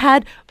 We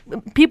had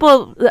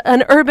people,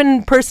 an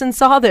urban person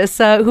saw this,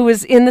 who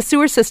was in the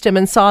sewer system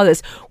and saw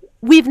this.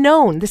 We've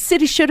known. The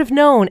city should have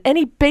known.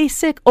 Any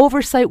basic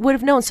oversight would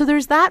have known. So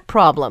there's that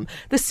problem.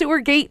 The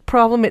sewer gate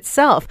problem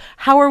itself.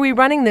 How are we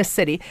running this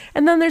city?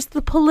 And then there's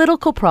the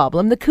political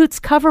problem, the Coots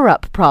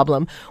cover-up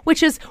problem,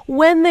 which is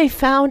when they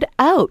found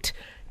out,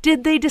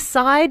 did they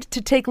decide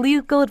to take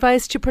legal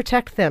advice to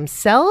protect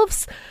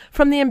themselves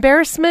from the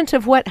embarrassment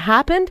of what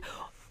happened?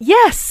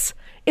 Yes.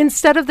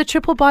 Instead of the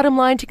triple bottom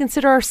line, to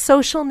consider our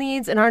social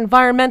needs and our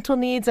environmental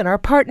needs and our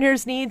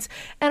partners' needs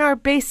and our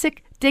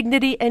basic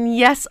dignity. And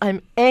yes,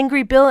 I'm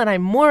angry, Bill, and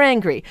I'm more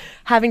angry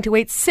having to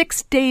wait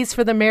 6 days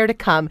for the mayor to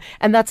come,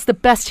 and that's the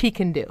best he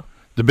can do.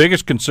 The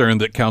biggest concern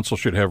that council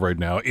should have right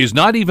now is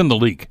not even the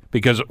leak,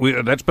 because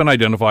that's been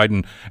identified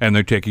and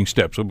they're taking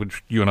steps,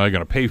 which you and I are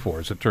going to pay for,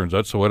 as it turns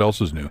out, so what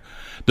else is new?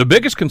 The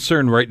biggest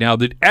concern right now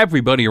that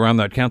everybody around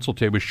that council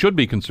table should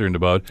be concerned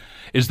about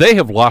is they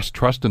have lost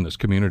trust in this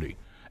community.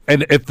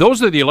 And if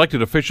those are the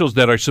elected officials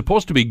that are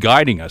supposed to be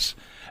guiding us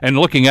and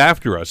looking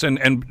after us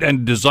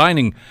and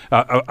designing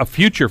a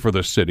future for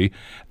this city,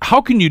 how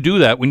can you do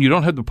that when you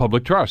don't have the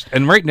public trust?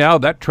 And right now,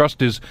 that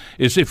trust is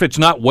if it's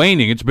not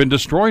waning, it's been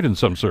destroyed in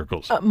some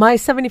circles. My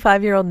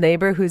 75-year-old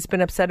neighbor, who's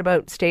been upset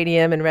about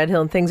Stadium and Red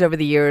Hill and things over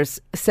the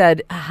years,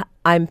 said,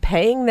 I'm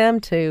paying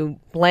them to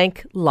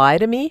blank lie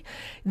to me.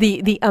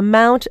 The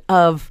amount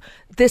of...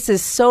 This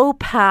is so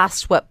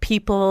past what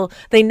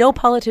they know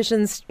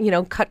politicians,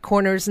 cut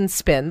corners and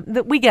spin.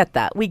 We get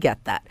that.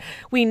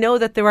 We know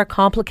that there are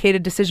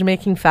complicated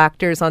decision-making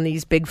factors on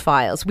these big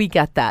files. We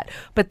get that.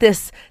 But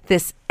this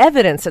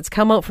evidence that's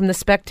come out from The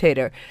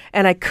Spectator,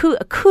 and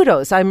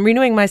kudos, I'm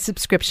renewing my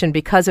subscription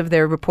because of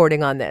their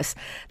reporting on this,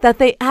 that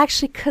they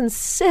actually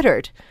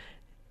considered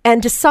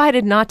and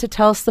decided not to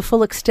tell us the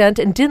full extent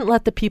and didn't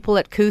let the people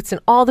at Coots and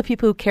all the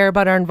people who care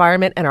about our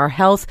environment and our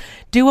health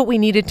do what we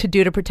needed to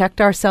do to protect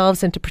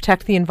ourselves and to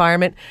protect the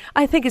environment.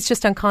 I think it's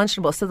just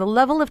unconscionable. So the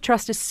level of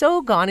trust is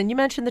so gone. And you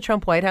mentioned the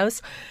Trump White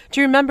House.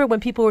 Do you remember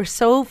when people were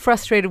so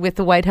frustrated with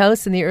the White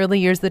House in the early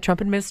years of the Trump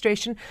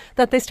administration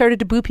that they started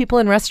to boo people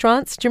in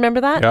restaurants? Do you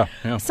remember that?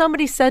 Yeah.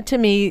 Somebody said to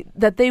me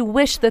that they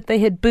wish that they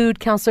had booed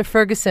Councillor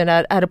Ferguson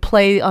at a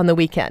play on the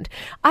weekend.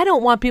 I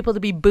don't want people to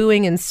be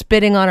booing and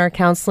spitting on our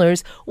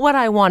councillors. What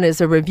I want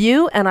is a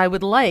review, and I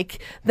would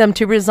like them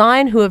to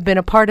resign who have been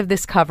a part of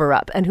this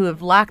cover-up and who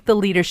have lacked the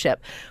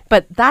leadership.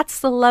 But that's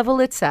the level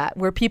it's at,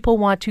 where people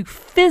want to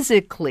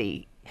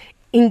physically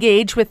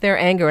engage with their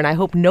anger, and I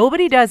hope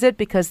nobody does it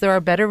because there are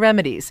better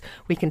remedies.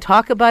 We can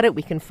talk about it.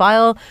 We can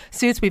file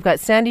suits. We've got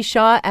Sandy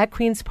Shaw at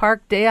Queen's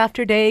Park day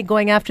after day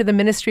going after the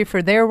ministry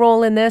for their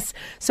role in this.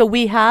 So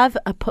we have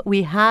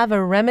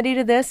a remedy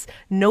to this.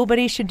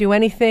 Nobody should do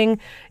anything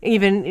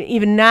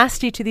even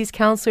nasty to these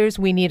councillors.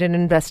 We need an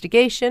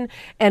investigation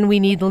and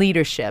we need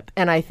leadership.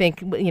 And I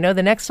think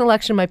the next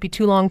election might be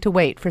too long to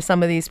wait for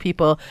some of these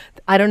people.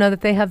 I don't know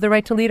that they have the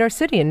right to lead our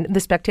city. And The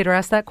Spectator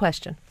asked that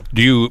question.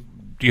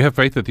 Do you have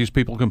faith that these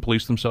people can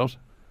police themselves?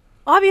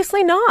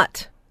 Obviously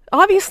not.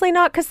 Obviously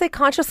not, because they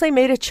consciously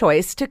made a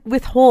choice to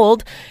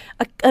withhold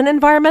an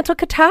environmental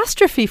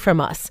catastrophe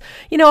from us.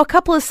 You know, a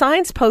couple of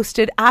signs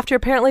posted after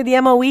apparently the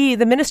MOE,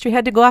 the ministry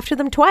had to go after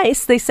them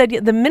twice. They said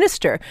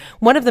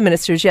one of the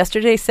ministers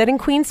yesterday said in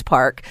Queen's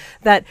Park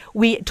that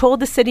we told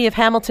the city of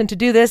Hamilton to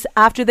do this.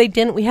 After they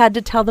didn't, we had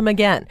to tell them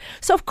again.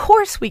 So of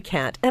course we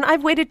can't. And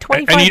I've waited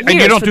 25 years.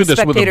 And you don't for do the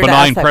this with a Spectator to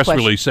benign ask that press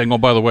question. release saying, oh,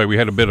 by the way, we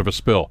had a bit of a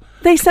spill.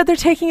 They said they're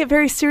taking it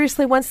very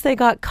seriously once they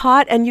got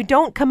caught, and you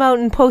don't come out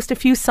and post a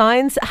few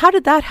signs. How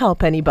did that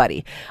help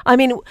anybody? I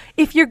mean,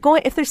 if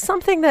there's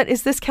something that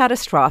is this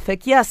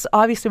catastrophic, yes,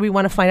 obviously we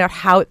want to find out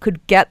how it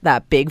could get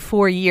that big,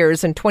 4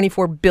 years and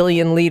 24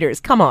 billion liters.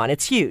 Come on,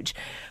 it's huge.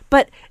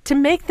 But to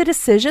make the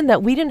decision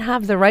that we didn't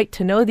have the right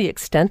to know the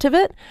extent of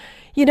it,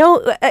 you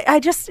know,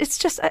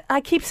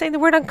 I keep saying the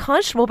word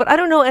unconscionable, but I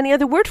don't know any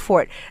other word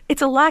for it.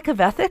 It's a lack of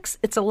ethics.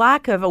 It's a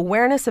lack of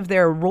awareness of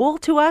their role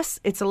to us.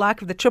 It's a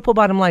lack of the triple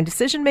bottom line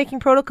decision-making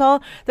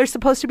protocol they're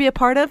supposed to be a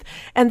part of.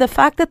 And the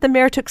fact that the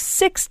mayor took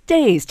 6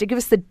 days to give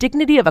us the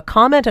dignity of a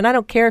comment, and I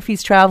don't care if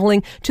he's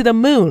traveling to the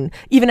moon.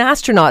 Even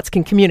astronauts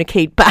can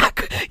communicate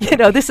back. You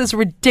know, this is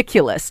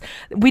ridiculous.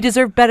 We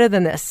deserve better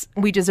than this.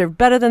 We deserve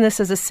better than this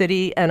as a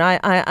city, and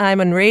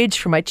I'm enraged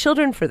for my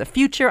children, for the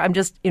future. I'm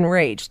just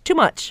enraged. Too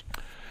much.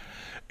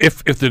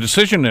 If the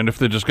decision and if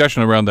the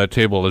discussion around that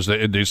table is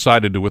they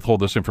decided to withhold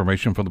this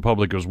information from the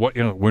public is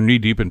we're knee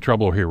deep in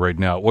trouble here right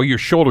now. Well, you're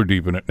shoulder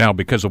deep in it now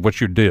because of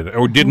what you did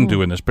or didn't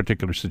do in this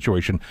particular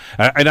situation.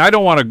 And I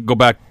don't want to go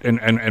back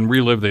and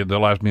relive the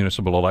last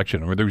municipal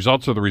election. I mean, the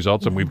results are the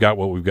results, and we've got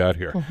what we've got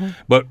here.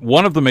 But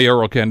one of the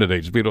mayoral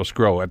candidates, Vito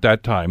Scro, at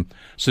that time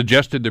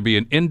suggested there be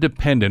an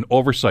independent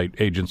oversight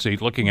agency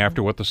looking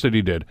after what the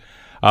city did.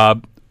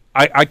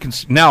 I can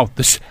now.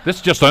 This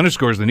just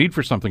underscores the need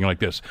for something like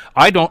this.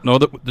 I don't know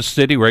that the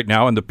city right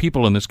now and the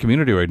people in this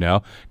community right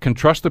now can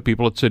trust the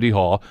people at City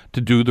Hall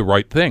to do the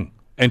right thing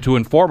and to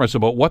inform us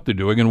about what they're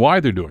doing and why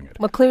they're doing it.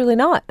 Well, clearly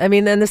not. I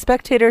mean, then the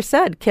Spectator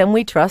said, can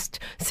we trust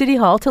City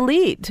Hall to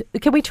lead?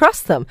 Can we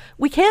trust them?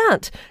 We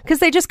can't, because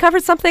they just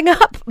covered something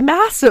up,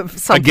 massive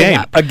something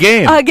up.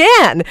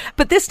 Again.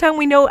 But this time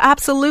we know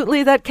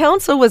absolutely that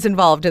council was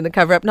involved in the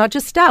cover-up, not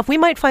just staff. We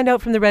might find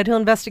out from the Red Hill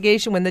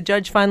investigation when the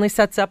judge finally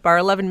sets up our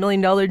 $11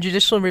 million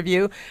judicial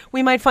review,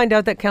 we might find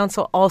out that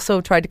council also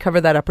tried to cover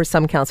that up, or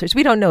some councillors.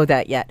 We don't know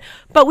that yet.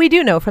 But we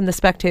do know from the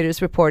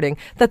Spectator's reporting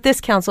that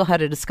this council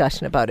had a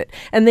discussion about it.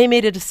 And they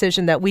made a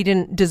decision that we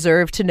didn't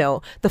deserve to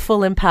know the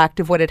full impact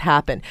of what had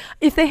happened.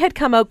 If they had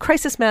come out,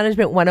 Crisis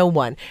Management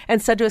 101,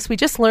 and said to us, we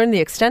just learned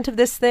the extent of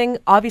this thing.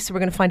 Obviously,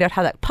 we're going to find out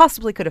how that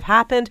possibly could have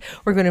happened.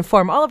 We're going to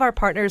inform all of our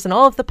partners and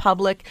all of the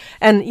public,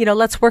 and, you know,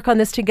 let's work on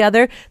this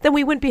together. Then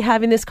we wouldn't be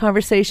having this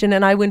conversation,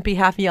 and I wouldn't be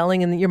half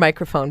yelling in your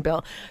microphone,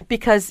 Bill,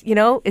 because, you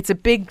know, it's a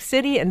big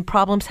city and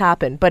problems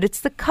happen. But it's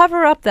the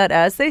cover-up that,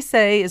 as they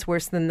say, is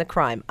worse than the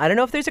crime. I don't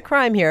know if there's a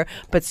crime here,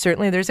 but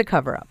certainly there's a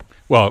cover-up.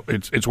 Well,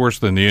 it's worse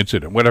than the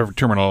incident, whatever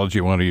terminology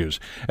you want to use.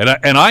 And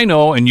I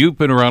know, and you've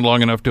been around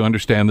long enough to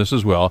understand this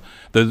as well,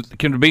 there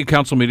can be a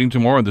council meeting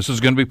tomorrow, and this is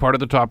going to be part of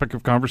the topic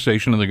of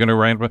conversation, and they're going to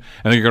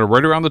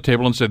write around the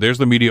table and say, there's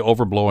the media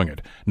overblowing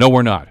it. No,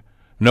 we're not.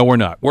 No, we're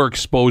not. We're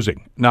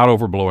exposing, not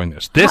overblowing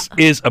this. This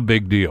is a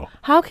big deal.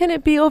 How can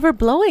it be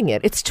overblowing it?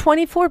 It's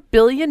 $24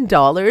 billion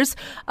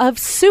of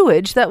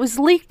sewage that was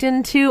leaked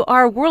into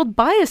our World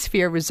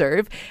Biosphere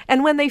Reserve.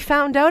 And when they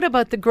found out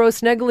about the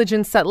gross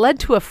negligence that led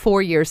to a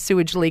 4-year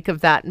sewage leak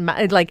of that,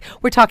 like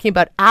we're talking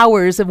about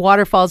hours of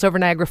waterfalls over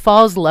Niagara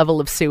Falls level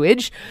of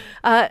sewage,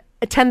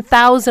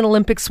 10,000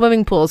 Olympic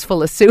swimming pools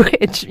full of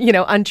sewage, you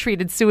know,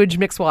 untreated sewage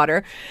mixed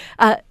water.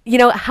 You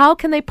know, how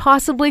can they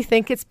possibly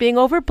think it's being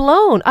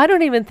overblown? I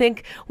don't even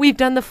think we've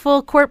done the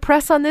full court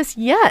press on this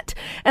yet.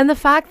 And the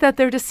fact that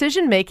their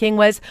decision making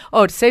was,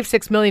 to save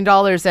 $6 million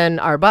in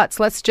our butts,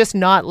 let's just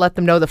not let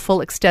them know the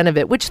full extent of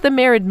it, which the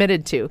mayor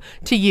admitted to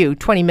you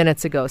 20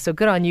 minutes ago. So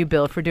good on you,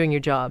 Bill, for doing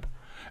your job.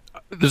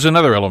 There's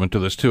another element to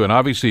this, too, and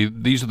obviously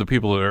these are the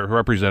people that are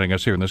representing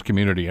us here in this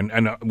community,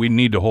 and we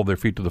need to hold their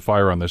feet to the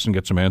fire on this and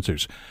get some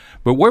answers.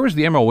 But where was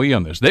the MOE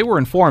on this? They were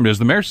informed, as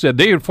the mayor said,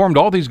 they informed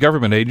all these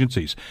government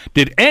agencies.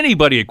 Did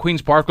anybody at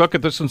Queen's Park look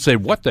at this and say,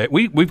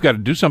 we've got to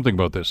do something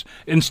about this?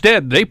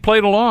 Instead, they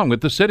played along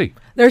with the city.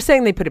 They're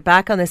saying they put it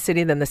back on the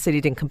city, then the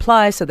city didn't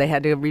comply, so they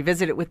had to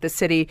revisit it with the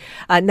city.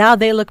 Now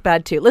they look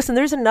bad, too. Listen,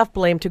 there's enough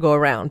blame to go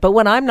around, but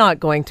what I'm not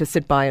going to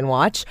sit by and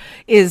watch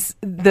is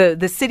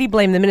the city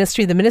blame the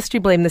ministry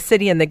blame the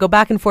city, and they go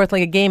back and forth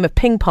like a game of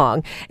ping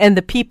pong. And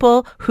the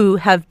people who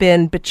have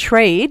been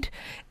betrayed,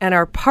 and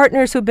our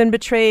partners who've been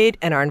betrayed,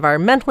 and our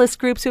environmentalist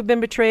groups who've been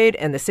betrayed,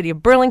 and the city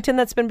of Burlington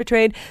that's been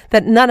betrayed,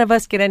 that none of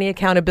us get any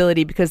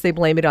accountability because they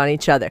blame it on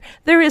each other.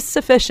 There is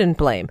sufficient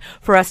blame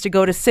for us to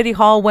go to City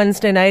Hall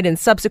Wednesday night and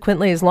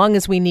subsequently, as long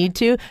as we need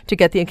to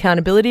get the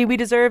accountability we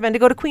deserve, and to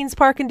go to Queen's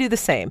Park and do the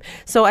same.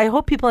 So I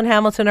hope people in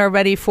Hamilton are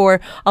ready for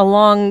a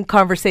long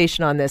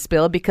conversation on this,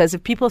 Bill, because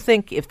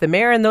if the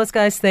mayor and those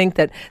guys think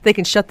that They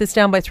can shut this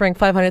down by throwing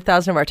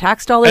 $500,000 of our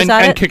tax dollars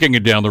at it. And kicking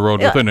it down the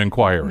road with an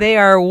inquiry. They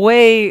are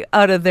way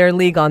out of their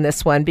league on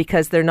this one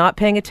because they're not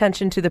paying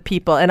attention to the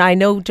people. And I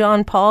know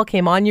John Paul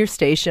came on your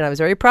station. I was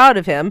very proud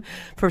of him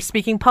for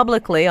speaking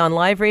publicly on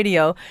live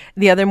radio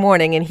the other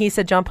morning. And he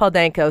said, John Paul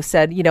Danko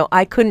said,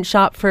 I couldn't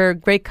shop for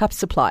Grey Cup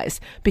supplies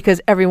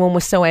because everyone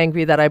was so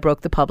angry that I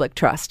broke the public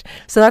trust.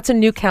 So that's a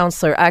new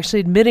counselor actually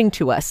admitting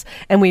to us.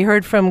 And we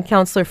heard from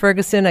Councillor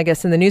Ferguson, I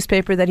guess in the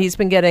newspaper, that he's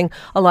been getting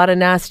a lot of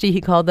nasty,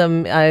 he called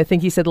them, I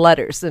think he said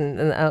letters.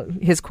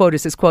 And his quote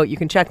is his quote. You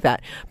can check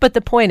that. But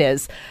the point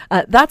is,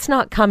 that's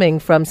not coming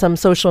from some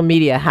social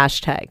media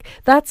hashtag.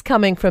 That's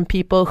coming from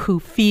people who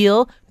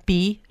feel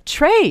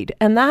betrayed.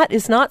 And that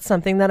is not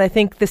something that I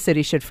think the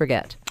city should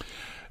forget.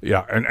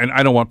 Yeah, and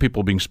I don't want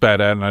people being spat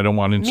at, and I don't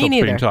want insults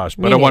being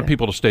tossed. But I want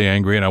people to stay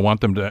angry, and I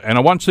want them to, and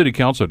I want City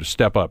Council to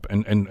step up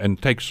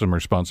and take some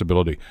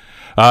responsibility.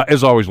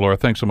 As always, Laura,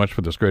 thanks so much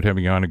for this. Great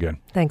having you on again.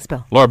 Thanks,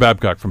 Bill. Laura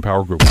Babcock from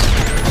Power Group.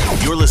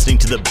 You're listening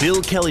to the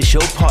Bill Kelly Show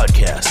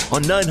podcast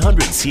on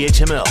 900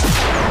 CHML.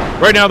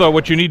 Right now, though,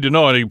 what you need to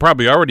know, and you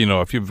probably already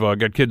know if you've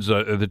got kids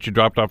that you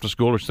dropped off to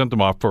school or sent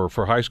them off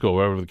for high school,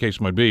 whatever the case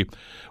might be,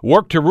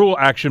 Work to Rule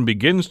action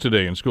begins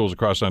today in schools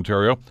across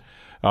Ontario.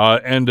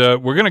 And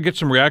we're going to get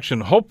some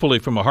reaction, hopefully,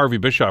 from Harvey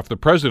Bischoff, the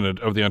president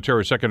of the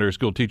Ontario Secondary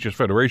School Teachers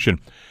Federation,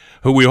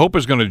 who we hope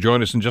is going to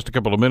join us in just a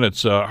couple of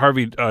minutes.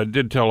 Harvey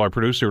did tell our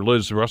producer,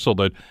 Liz Russell,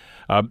 that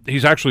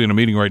he's actually in a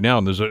meeting right now,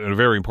 and there's a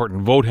very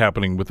important vote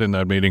happening within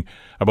that meeting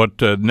about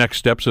next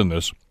steps in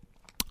this.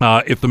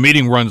 If the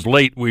meeting runs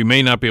late, we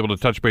may not be able to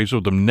touch base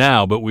with them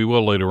now, but we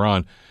will later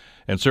on,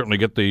 and certainly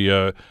get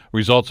the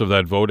results of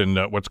that vote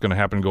and what's going to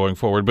happen going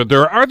forward. But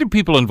there are other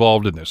people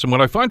involved in this, and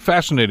what I find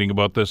fascinating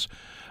about this,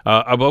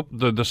 about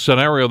the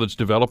scenario that's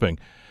developing,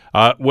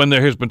 when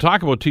there has been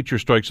talk about teacher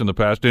strikes in the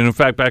past, and in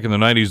fact back in the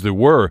 90s there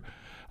were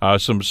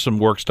some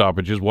work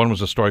stoppages. One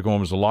was a strike, one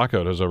was a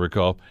lockout, as I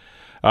recall.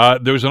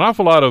 There was an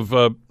awful lot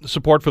of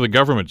support for the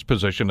government's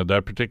position at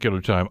that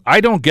particular time.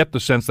 I don't get the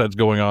sense that's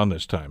going on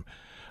this time.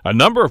 A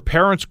number of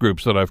parents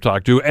groups that I've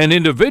talked to, and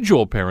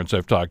individual parents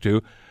I've talked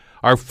to,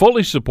 are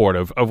fully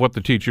supportive of what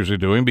the teachers are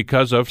doing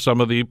because of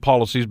some of the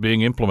policies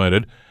being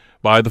implemented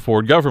by the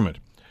Ford government.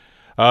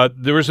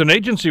 There is an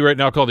agency right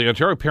now called the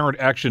Ontario Parent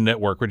Action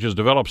Network, which has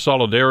developed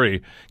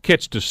solidarity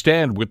kits to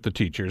stand with the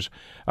teachers.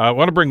 I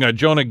want to bring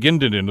Jonah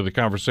Gindin into the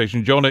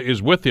conversation. Jonah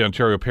is with the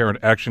Ontario Parent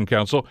Action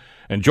Council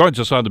and joins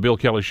us on the Bill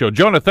Kelly Show.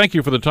 Jonah, thank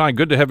you for the time.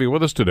 Good to have you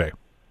with us today.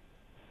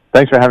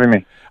 Thanks for having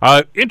me.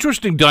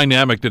 Interesting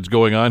dynamic that's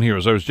going on here,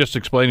 as I was just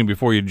explaining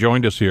before you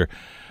joined us here.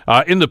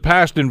 In the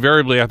past,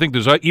 invariably, I think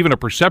there's even a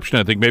perception,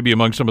 I think, maybe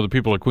among some of the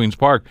people at Queen's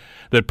Park,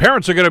 that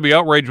parents are going to be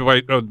outraged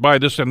by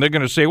this, and they're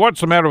going to say,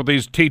 what's the matter with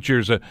these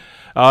teachers?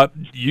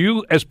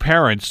 You, as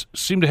parents,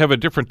 seem to have a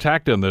different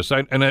tact on this.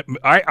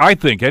 I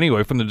think,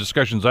 anyway, from the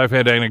discussions I've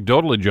had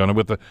anecdotally, Jonah,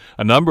 with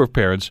a number of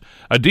parents,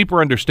 a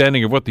deeper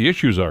understanding of what the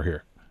issues are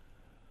here.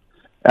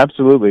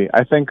 Absolutely.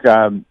 I think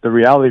the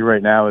reality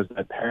right now is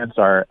that parents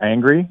are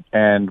angry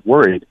and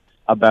worried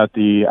about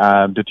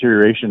the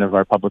deterioration of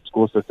our public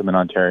school system in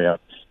Ontario.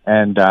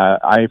 And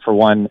I, for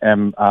one,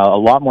 am a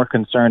lot more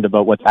concerned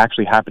about what's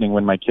actually happening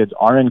when my kids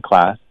are in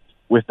class,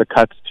 with the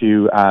cuts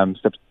to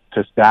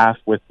staff,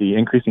 with the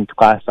increasing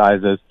class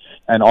sizes,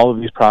 and all of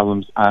these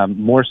problems,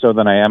 more so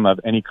than I am of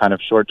any kind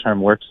of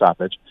short-term work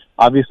stoppage.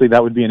 Obviously,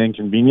 that would be an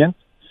inconvenience.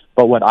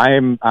 But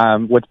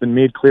what's been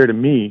made clear to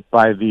me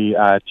by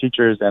the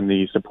teachers and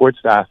the support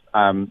staff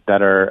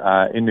that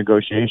are in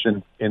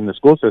negotiations in the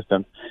school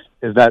system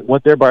is that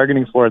what they're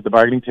bargaining for at the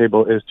bargaining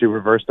table is to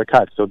reverse the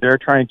cuts. So they're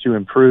trying to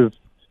improve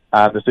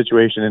the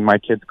situation in my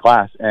kids'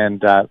 class,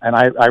 and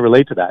I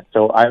relate to that.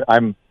 So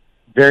I'm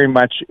very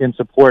much in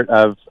support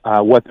of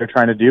what they're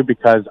trying to do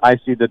because I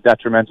see the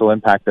detrimental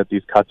impact that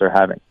these cuts are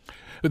having.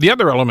 The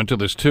other element to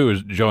this, too,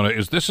 is, Jonah,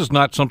 is this is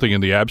not something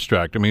in the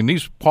abstract. I mean,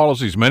 these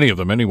policies, many of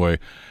them anyway,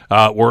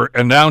 were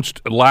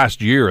announced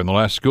last year, in the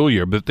last school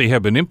year, but they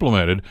have been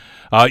implemented.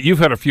 You've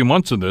had a few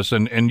months in this,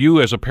 and you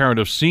as a parent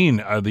have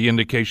seen the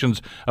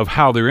indications of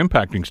how they're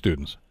impacting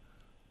students.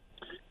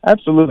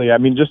 Absolutely. I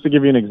mean, just to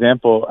give you an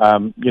example,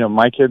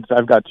 my kids,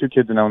 I've got 2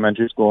 kids in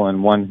elementary school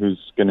and one who's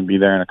going to be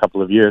there in a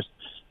couple of years.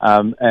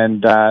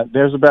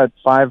 There's about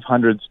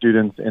 500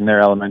 students in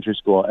their elementary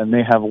school, and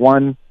they have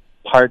one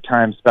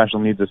part-time special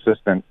needs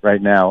assistant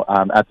right now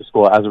at the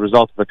school as a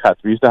result of the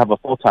cuts. We used to have a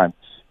full-time.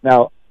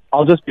 Now,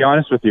 I'll just be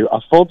honest with you,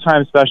 a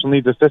full-time special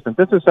needs assistant,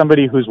 this is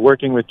somebody who's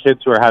working with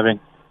kids who are having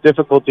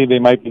difficulty. They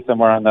might be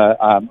somewhere on the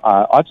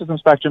autism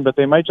spectrum, but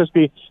they might just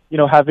be,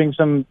 having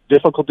some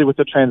difficulty with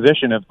the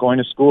transition of going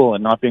to school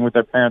and not being with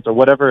their parents or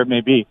whatever it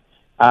may be.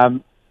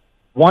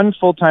 One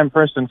full-time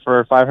person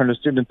for 500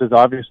 students is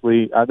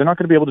obviously, they're not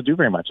going to be able to do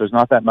very much. There's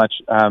not that much,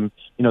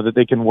 that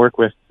they can work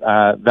with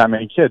that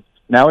many kids.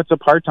 Now it's a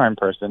part-time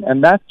person,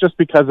 and that's just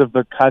because of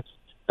the cuts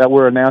that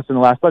were announced in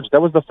the last budget.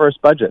 That was the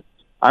first budget.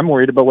 I'm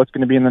worried about what's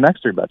going to be in the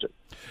next 3 budgets.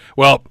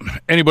 Well,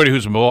 anybody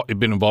who's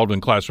been involved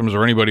in classrooms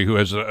or anybody who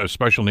has a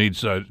special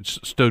needs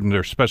student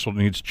or special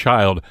needs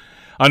child,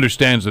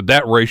 understands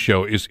that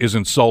ratio is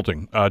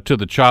insulting to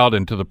the child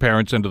and to the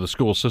parents and to the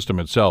school system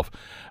itself.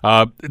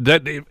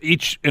 That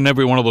each and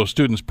every one of those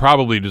students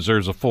probably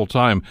deserves a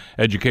full-time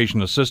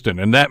education assistant,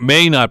 and that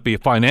may not be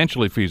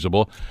financially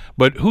feasible,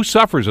 but who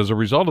suffers as a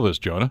result of this,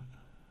 Jonah?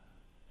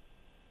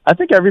 I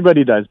think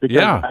everybody does,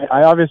 because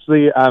I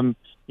obviously,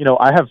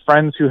 I have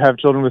friends who have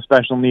children with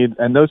special needs,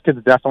 and those kids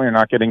definitely are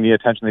not getting the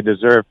attention they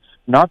deserve,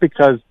 not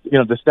because,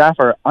 the staff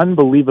are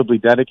unbelievably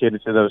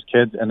dedicated to those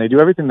kids, and they do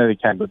everything that they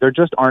can, but there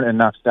just aren't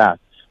enough staff.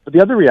 But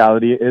the other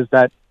reality is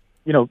that,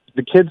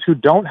 the kids who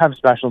don't have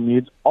special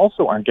needs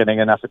also aren't getting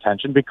enough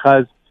attention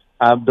because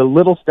the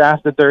little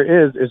staff that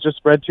there is just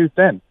spread too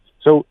thin.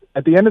 So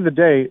at the end of the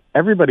day,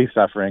 everybody's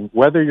suffering,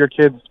 whether your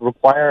kids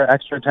require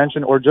extra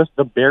attention or just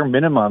the bare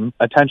minimum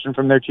attention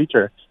from their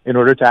teacher in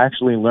order to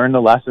actually learn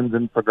the lessons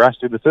and progress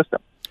through the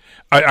system.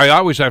 I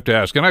always have to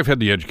ask, and I've had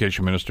the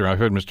education minister, I've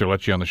had Mr.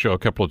 Lecce on the show a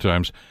couple of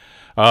times,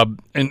 and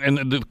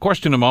the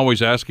question I'm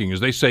always asking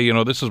is, they say,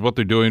 this is what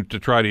they're doing to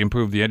try to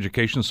improve the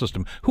education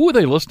system. Who are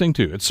they listening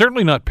to? It's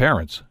certainly not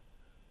parents.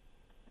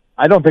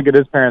 I don't think it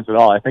is parents at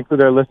all. I think who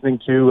they're listening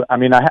to, I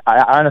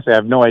honestly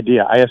have no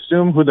idea. I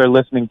assume who they're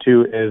listening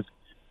to is,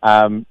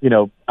 I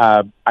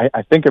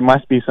think it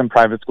must be some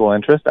private school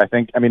interest.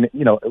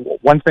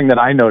 One thing that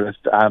I noticed,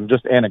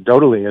 just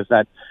anecdotally, is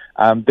that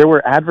there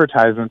were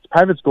advertisements.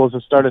 Private schools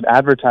have started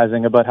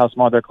advertising about how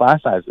small their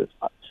class sizes,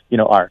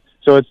 are.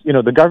 So it's,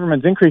 the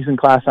government's increasing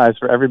class size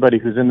for everybody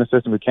who's in the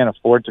system who can't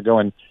afford to go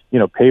and,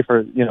 pay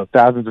for,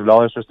 thousands of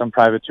dollars for some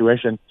private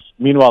tuition.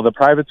 Meanwhile, the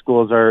private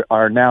schools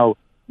are now,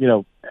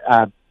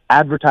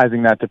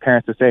 advertising that to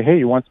parents to say, hey,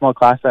 you want small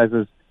class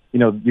sizes,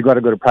 you got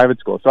to go to private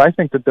school. So I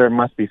think that there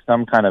must be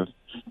some kind of,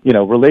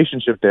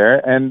 relationship there.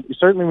 And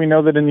certainly we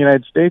know that in the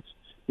United States,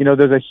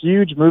 there's a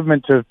huge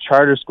movement to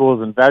charter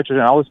schools and vouchers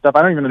and all this stuff.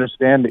 I don't even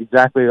understand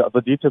exactly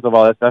the details of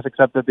all that stuff,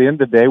 except at the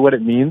end of the day, what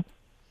it means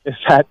is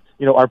that,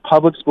 our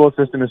public school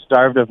system is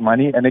starved of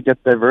money, and it gets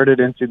diverted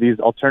into these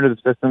alternative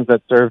systems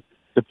that serve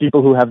the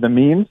people who have the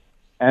means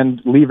and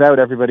leave out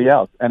everybody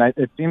else. And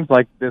it seems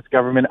like this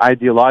government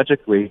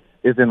ideologically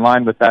is in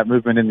line with that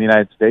movement in the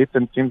United States,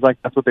 and it seems like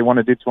that's what they want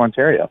to do to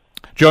Ontario.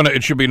 Jonah,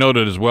 it should be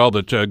noted as well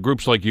that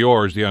groups like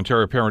yours, the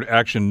Ontario Parent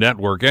Action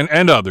Network,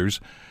 and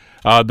others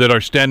that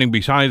are standing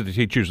behind the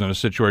teachers in a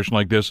situation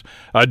like this,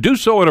 do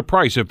so at a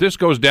price. If this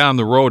goes down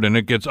the road and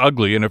it gets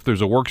ugly, and if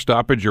there's a work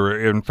stoppage, or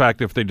in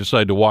fact, if they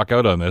decide to walk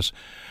out on this,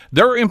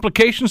 there are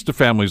implications to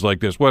families like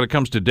this when it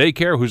comes to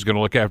daycare, who's going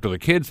to look after the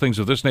kids, things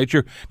of this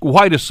nature,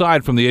 quite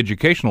aside from the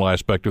educational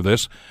aspect of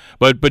this.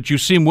 But you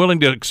seem willing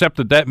to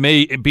accept that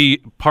may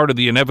be part of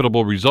the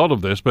inevitable result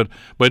of this, but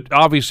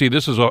obviously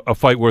this is a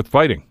fight worth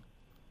fighting.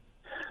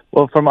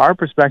 Well, from our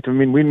perspective,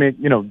 we may,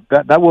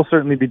 that will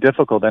certainly be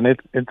difficult, and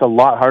it's a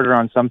lot harder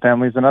on some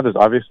families than others.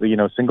 Obviously,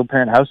 single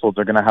parent households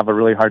are going to have a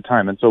really hard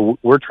time, and so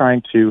we're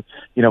trying to,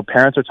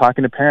 parents are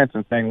talking to parents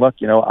and saying, look,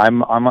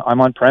 I'm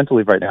on parental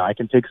leave right now. I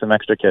can take some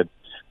extra kids.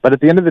 But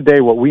at the end of the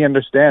day, what we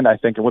understand, I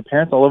think, and what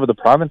parents all over the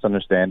province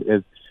understand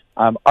is,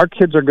 our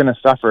kids are going to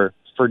suffer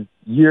for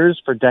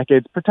years, for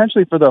decades,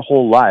 potentially for their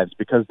whole lives,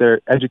 because their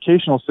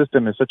educational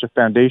system is such a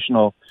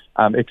foundational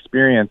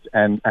experience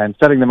and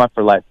setting them up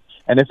for life.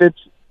 And if it's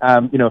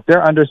if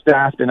they're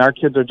understaffed and our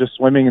kids are just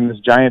swimming in this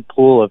giant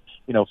pool of,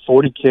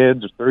 40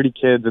 kids or 30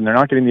 kids, and they're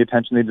not getting the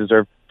attention they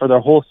deserve for their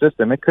whole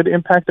system, it could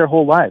impact their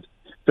whole lives.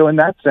 So in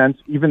that sense,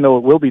 even though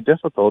it will be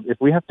difficult, if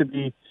we have to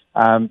be,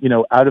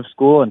 out of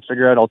school and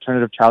figure out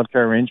alternative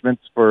childcare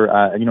arrangements for,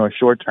 a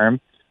short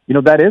term,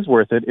 that is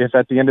worth it if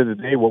at the end of the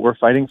day what we're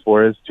fighting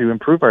for is to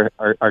improve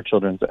our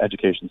children's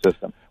education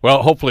system.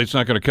 Well, hopefully it's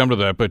not going to come to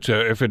that, but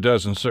if it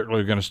does, then certainly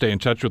we're going to stay in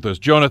touch with us.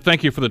 Jonah,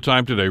 thank you for the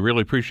time today.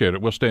 Really appreciate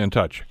it. We'll stay in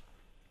touch.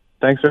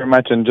 Thanks very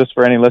much. And just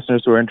for any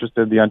listeners who are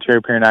interested, the Ontario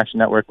Parent Action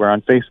Network, we're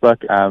on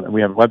Facebook, and we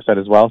have a website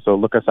as well, so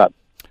look us up.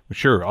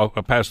 Sure. I'll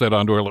pass that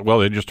on to her. Well,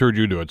 they just heard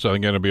you do it, so I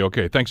think it'll be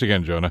okay. Thanks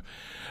again, Jonah.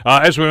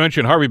 As we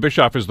mentioned, Harvey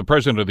Bischoff is the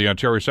president of the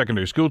Ontario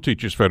Secondary School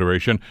Teachers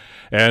Federation,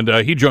 and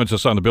he joins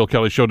us on the Bill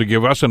Kelly Show to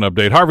give us an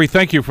update. Harvey,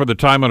 thank you for the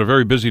time on a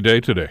very busy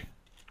day today.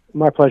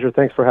 My pleasure.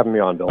 Thanks for having me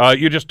on, Bill.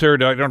 You just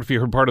heard, I don't know if you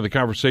heard part of the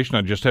conversation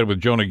I just had with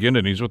Jonah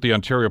Guindon. He's with the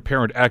Ontario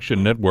Parent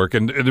Action Network.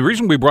 And the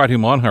reason we brought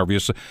him on, Harvey,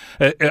 is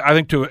I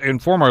think to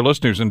inform our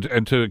listeners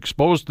and to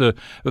expose the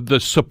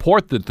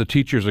support that the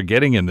teachers are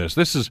getting in this.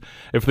 This is,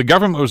 if the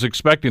government was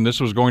expecting this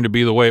was going to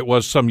be the way it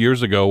was some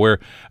years ago, where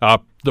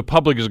the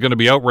public is going to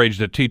be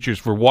outraged at teachers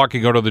for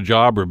walking out of the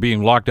job or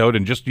being locked out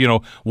and just,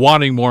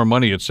 wanting more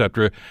money,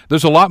 etc.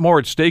 There's a lot more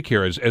at stake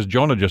here, as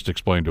Jonah just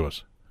explained to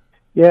us.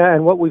 Yeah,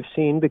 and what we've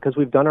seen, because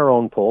we've done our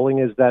own polling,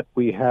 is that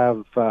we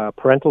have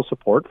parental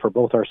support for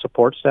both our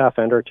support staff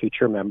and our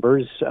teacher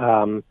members,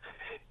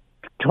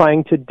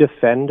 trying to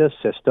defend a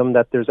system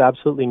that there's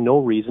absolutely no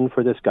reason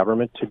for this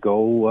government to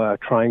go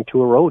trying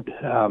to erode.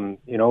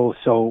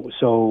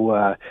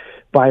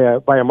 By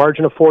a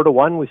margin of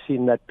 4-1, we've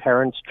seen that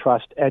parents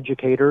trust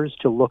educators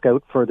to look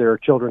out for their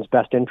children's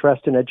best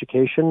interest in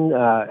education,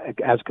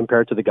 as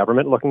compared to the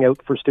government looking out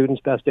for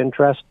students' best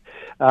interest.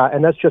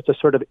 And that's just a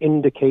sort of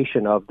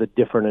indication of the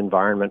different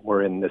environment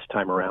we're in this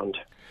time around.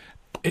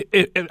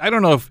 I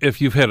don't know if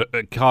you've had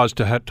a cause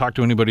to talk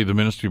to anybody in the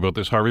ministry about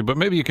this, Harvey, but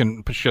maybe you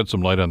can shed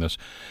some light on this,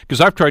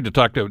 because I've tried to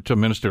talk to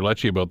Minister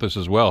Lecce about this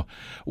as well.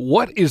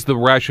 What is the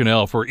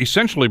rationale for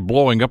essentially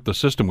blowing up the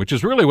system, which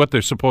is really what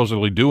they're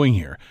supposedly doing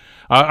here?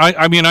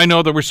 I mean, I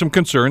know there were some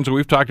concerns, and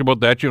we've talked about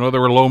that. You know, there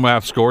were low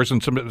math scores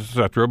and some, et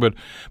cetera,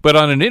 but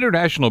on an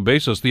international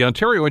basis, the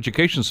Ontario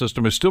education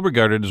system is still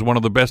regarded as one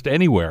of the best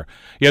anywhere.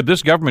 Yet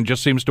this government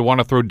just seems to want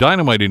to throw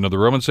dynamite into the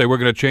room and say we're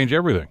going to change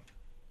everything.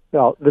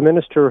 Well, the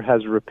minister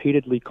has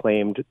repeatedly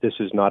claimed this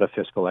is not a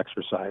fiscal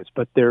exercise,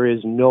 but there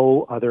is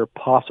no other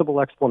possible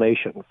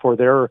explanation for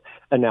their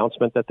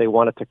announcement that they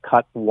wanted to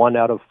cut 1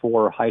 out of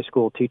 4 high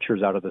school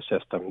teachers out of the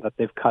system, that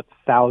they've cut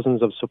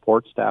thousands of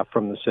support staff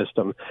from the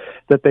system,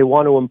 that they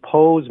want to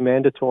impose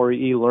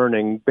mandatory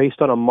e-learning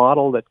based on a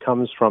model that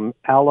comes from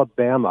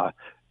Alabama,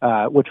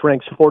 which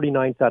ranks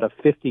 49th out of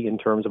 50 in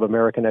terms of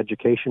American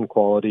education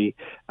quality.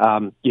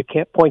 You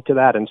can't point to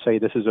that and say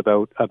this is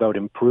about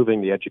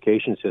improving the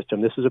education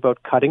system. This is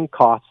about cutting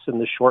costs in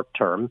the short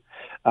term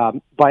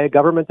by a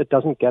government that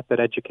doesn't get that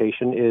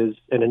education is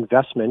an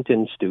investment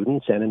in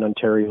students and in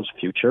Ontario's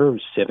future,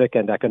 civic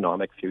and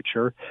economic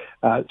future.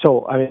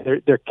 So, I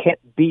mean, there can't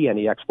be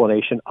any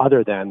explanation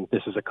other than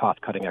this is a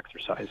cost-cutting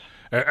exercise.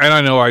 And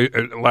I know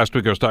last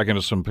week I was talking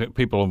to some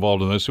people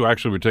involved in this who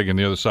actually were taking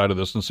the other side of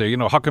this and say, you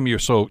know, how come you're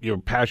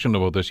passionate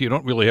about this? You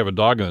don't really have a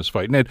dog in this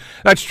fight. And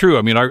that's true.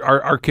 I mean,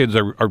 our kids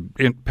are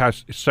in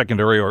past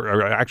secondary or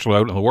are actually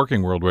out in the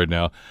working world right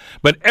now.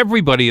 But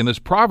everybody in this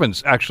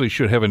province actually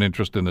should have an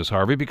interest in this,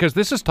 Harvey, because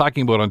this is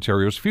talking about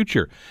Ontario's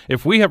future.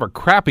 If we have a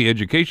crappy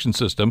education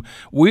system,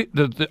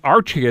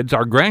 our kids,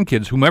 our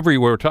grandkids, whomever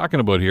we're talking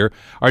about here,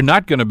 are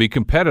not going to be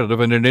competitive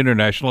in an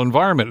international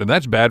environment, and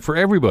that's bad for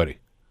everybody.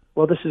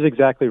 Well, this is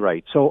exactly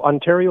right. So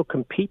Ontario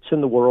competes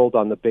in the world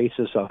on the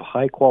basis of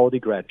high-quality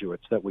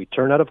graduates that we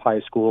turn out of high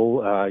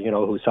school,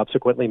 who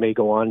subsequently may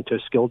go on to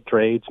skilled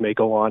trades, may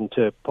go on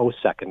to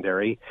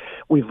post-secondary.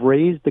 We've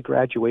raised the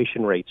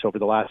graduation rates over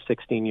the last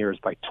 16 years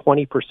by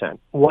 20%.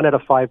 1 out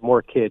of 5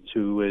 more kids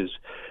who is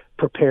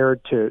prepared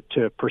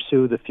to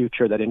pursue the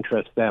future that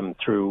interests them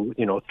through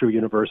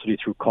university,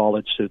 through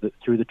college,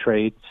 through the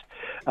trades.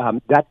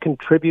 That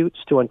contributes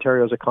to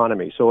Ontario's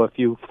economy. So if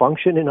you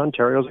function in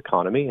Ontario's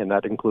economy, and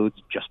that includes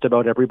just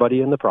about everybody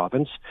in the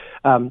province,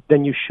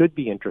 then you should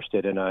be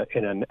interested in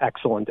an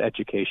excellent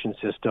education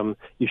system.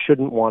 You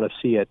shouldn't want to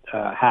see it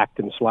hacked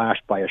and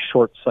slashed by a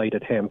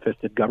short-sighted,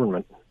 ham-fisted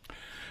government.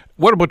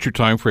 What about your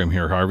time frame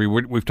here, Harvey?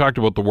 We've talked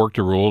about the work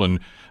to rule, and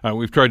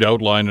we've tried to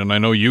outline, and I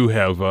know you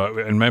have,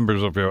 and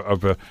members of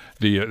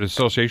the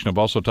association have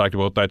also talked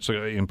about that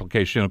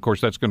implication. Of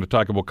course, that's going to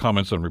talk about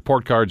comments on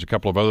report cards, a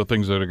couple of other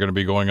things that are going to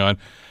be going on.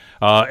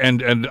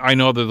 And I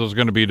know that there's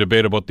going to be a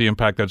debate about the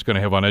impact that's going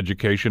to have on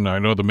education. I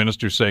know the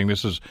minister's saying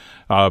this is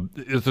going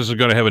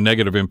to have a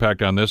negative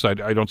impact on this. I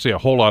don't see a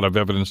whole lot of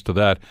evidence to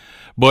that.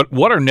 But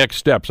what are next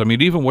steps? I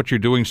mean, even what you're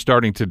doing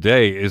starting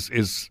today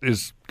is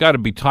got to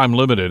be time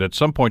limited. At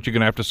some point, you're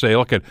going to have to say,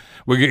 look,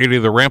 we're going to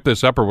either ramp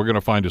this up or we're going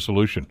to find a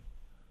solution.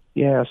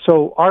 Yeah,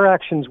 so our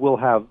actions will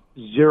have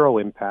zero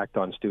impact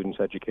on students'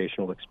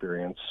 educational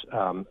experience,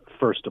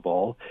 first of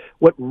all.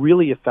 What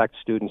really affects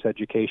students'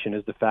 education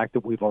is the fact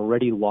that we've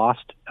already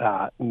lost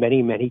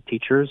many, many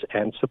teachers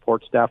and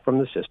support staff from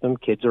the system.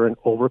 Kids are in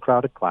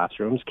overcrowded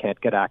classrooms,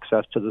 can't get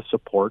access to the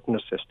support and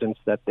assistance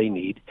that they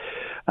need.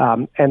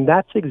 And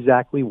that's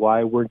exactly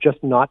why we're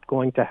just not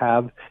going to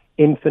have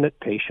infinite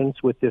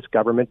patience with this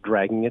government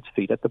dragging its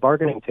feet at the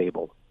bargaining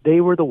table.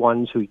 They were the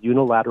ones who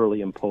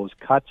unilaterally imposed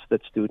cuts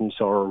that students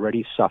are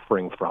already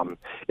suffering from.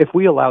 If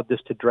we allowed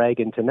this to drag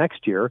into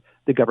next year,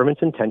 the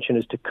government's intention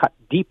is to cut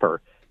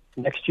deeper.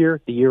 Next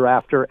year, the year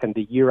after, and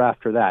the year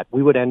after that,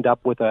 we would end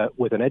up with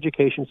an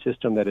education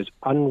system that is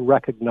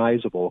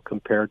unrecognizable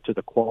compared to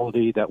the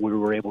quality that we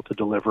were able to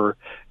deliver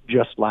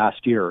just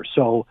last year.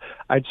 So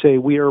I'd say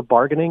we are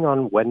bargaining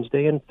on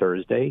Wednesday and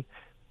Thursday.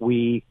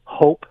 We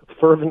hope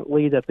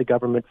fervently that the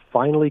government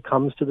finally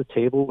comes to the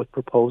table with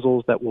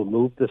proposals that will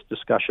move this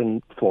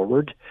discussion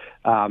forward.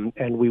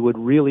 And we would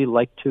really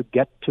like to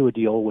get to a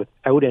deal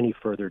without any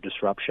further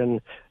disruption.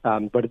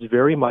 But it's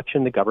very much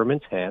in the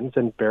government's hands.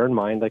 And bear in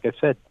mind, like I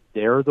said,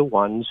 they're the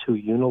ones who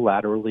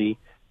unilaterally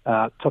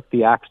took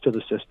the axe to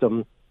the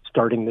system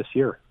starting this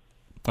year.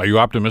 Are you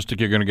optimistic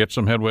you're going to get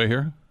some headway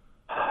here?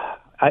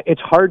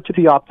 It's hard to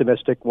be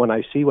optimistic when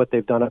I see what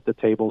they've done at the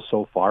table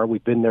so far.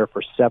 We've been there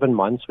for 7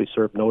 months. We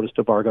served notice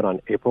to bargain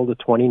on April the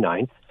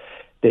 29th.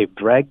 They've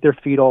dragged their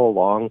feet all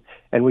along,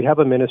 and we have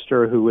a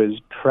minister who is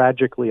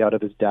tragically out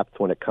of his depth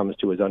when it comes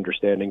to his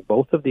understanding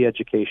both of the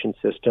education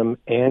system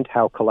and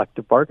how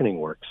collective bargaining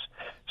works.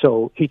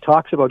 So he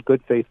talks about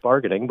good faith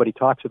bargaining, but he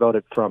talks about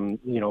it from,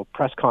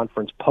 press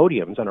conference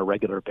podiums on a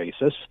regular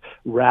basis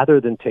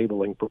rather than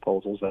tabling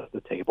proposals at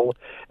the table.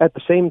 At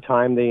the same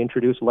time, they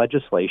introduce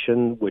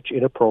legislation which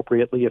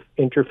inappropriately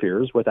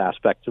interferes with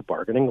aspects of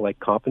bargaining like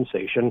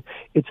compensation.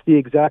 It's the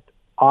exact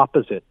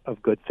opposite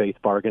of good faith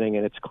bargaining,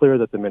 and it's clear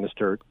that the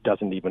minister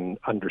doesn't even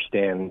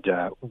understand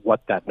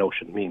what that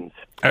notion means.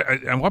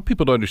 I want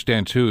people to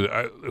understand, too,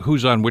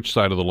 who's on which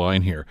side of the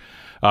line here.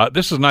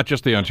 This is not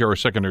just the Ontario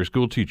Secondary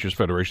School Teachers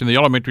Federation. The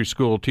Elementary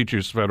School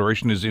Teachers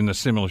Federation is in a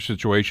similar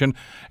situation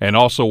and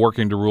also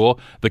working to rule.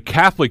 The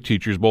Catholic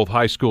teachers, both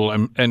high school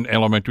and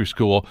elementary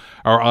school,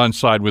 are on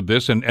side with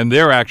this, and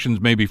their actions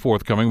may be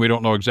forthcoming. We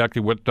don't know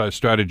exactly what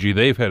strategy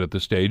they've had at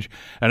this stage.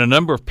 And a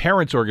number of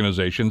parents'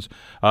 organizations,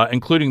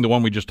 including the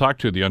one we just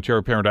talked to, the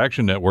Ontario Parent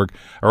Action Network,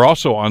 are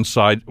also on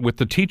side with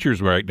the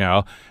teachers right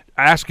now,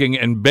 asking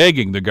and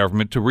begging the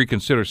government to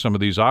reconsider some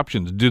of these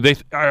options.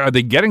 Are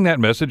they getting that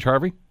message,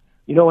 Harvey?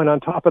 You know, and on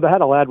top of that,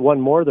 I'll add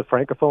one more. The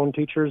Francophone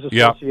Teachers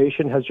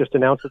Association has just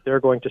announced that they're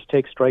going to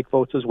take strike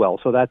votes as well.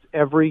 So that's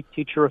every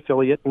teacher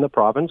affiliate in the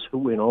province who,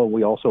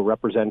 we also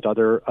represent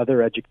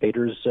other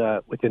educators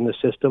within the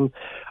system.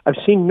 I've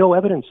seen no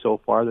evidence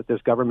so far that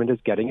this government is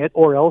getting it,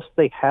 or else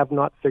they have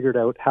not figured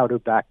out how to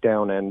back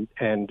down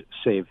and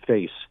save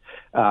face.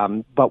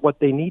 But what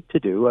they need to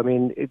do,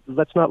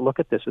 let's not look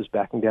at this as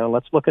backing down.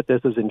 Let's look at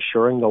this as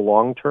ensuring the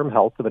long-term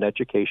health of an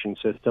education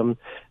system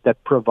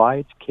that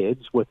provides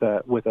kids with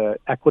a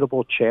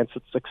equitable chance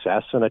at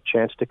success and a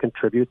chance to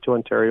contribute to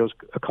Ontario's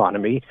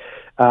economy.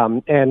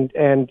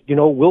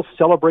 We'll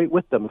celebrate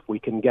with them if we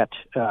can get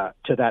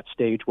to that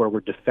stage where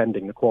we're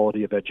defending the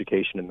quality of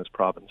education in this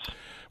province.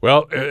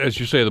 Well, as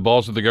you say, the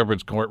ball's at the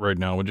government's court right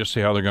now. We'll just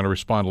see how they're going to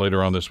respond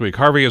later on this week.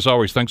 Harvey, as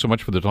always, thanks so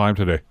much for the time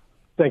today.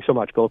 Thanks so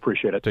much, Bill.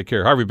 Appreciate it. Take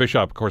care. Harvey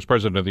Bishop, of course,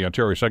 president of the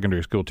Ontario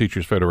Secondary School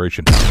Teachers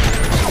Federation.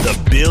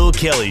 The Bill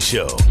Kelly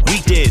Show,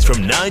 weekdays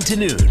from 9 to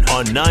noon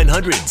on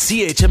 900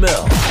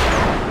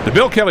 CHML. The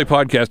Bill Kelly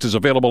Podcast is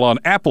available on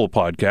Apple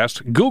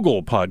Podcast,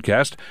 Google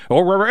Podcast,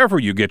 or wherever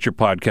you get your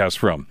podcasts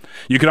from.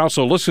 You can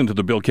also listen to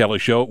The Bill Kelly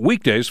Show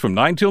weekdays from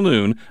 9 till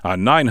noon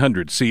on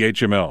 900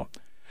 CHML.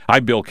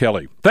 I'm Bill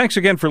Kelly. Thanks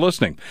again for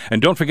listening.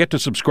 And don't forget to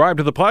subscribe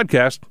to the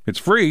podcast. It's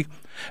free,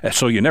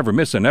 so you never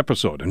miss an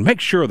episode. And make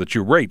sure that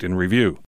you rate and review.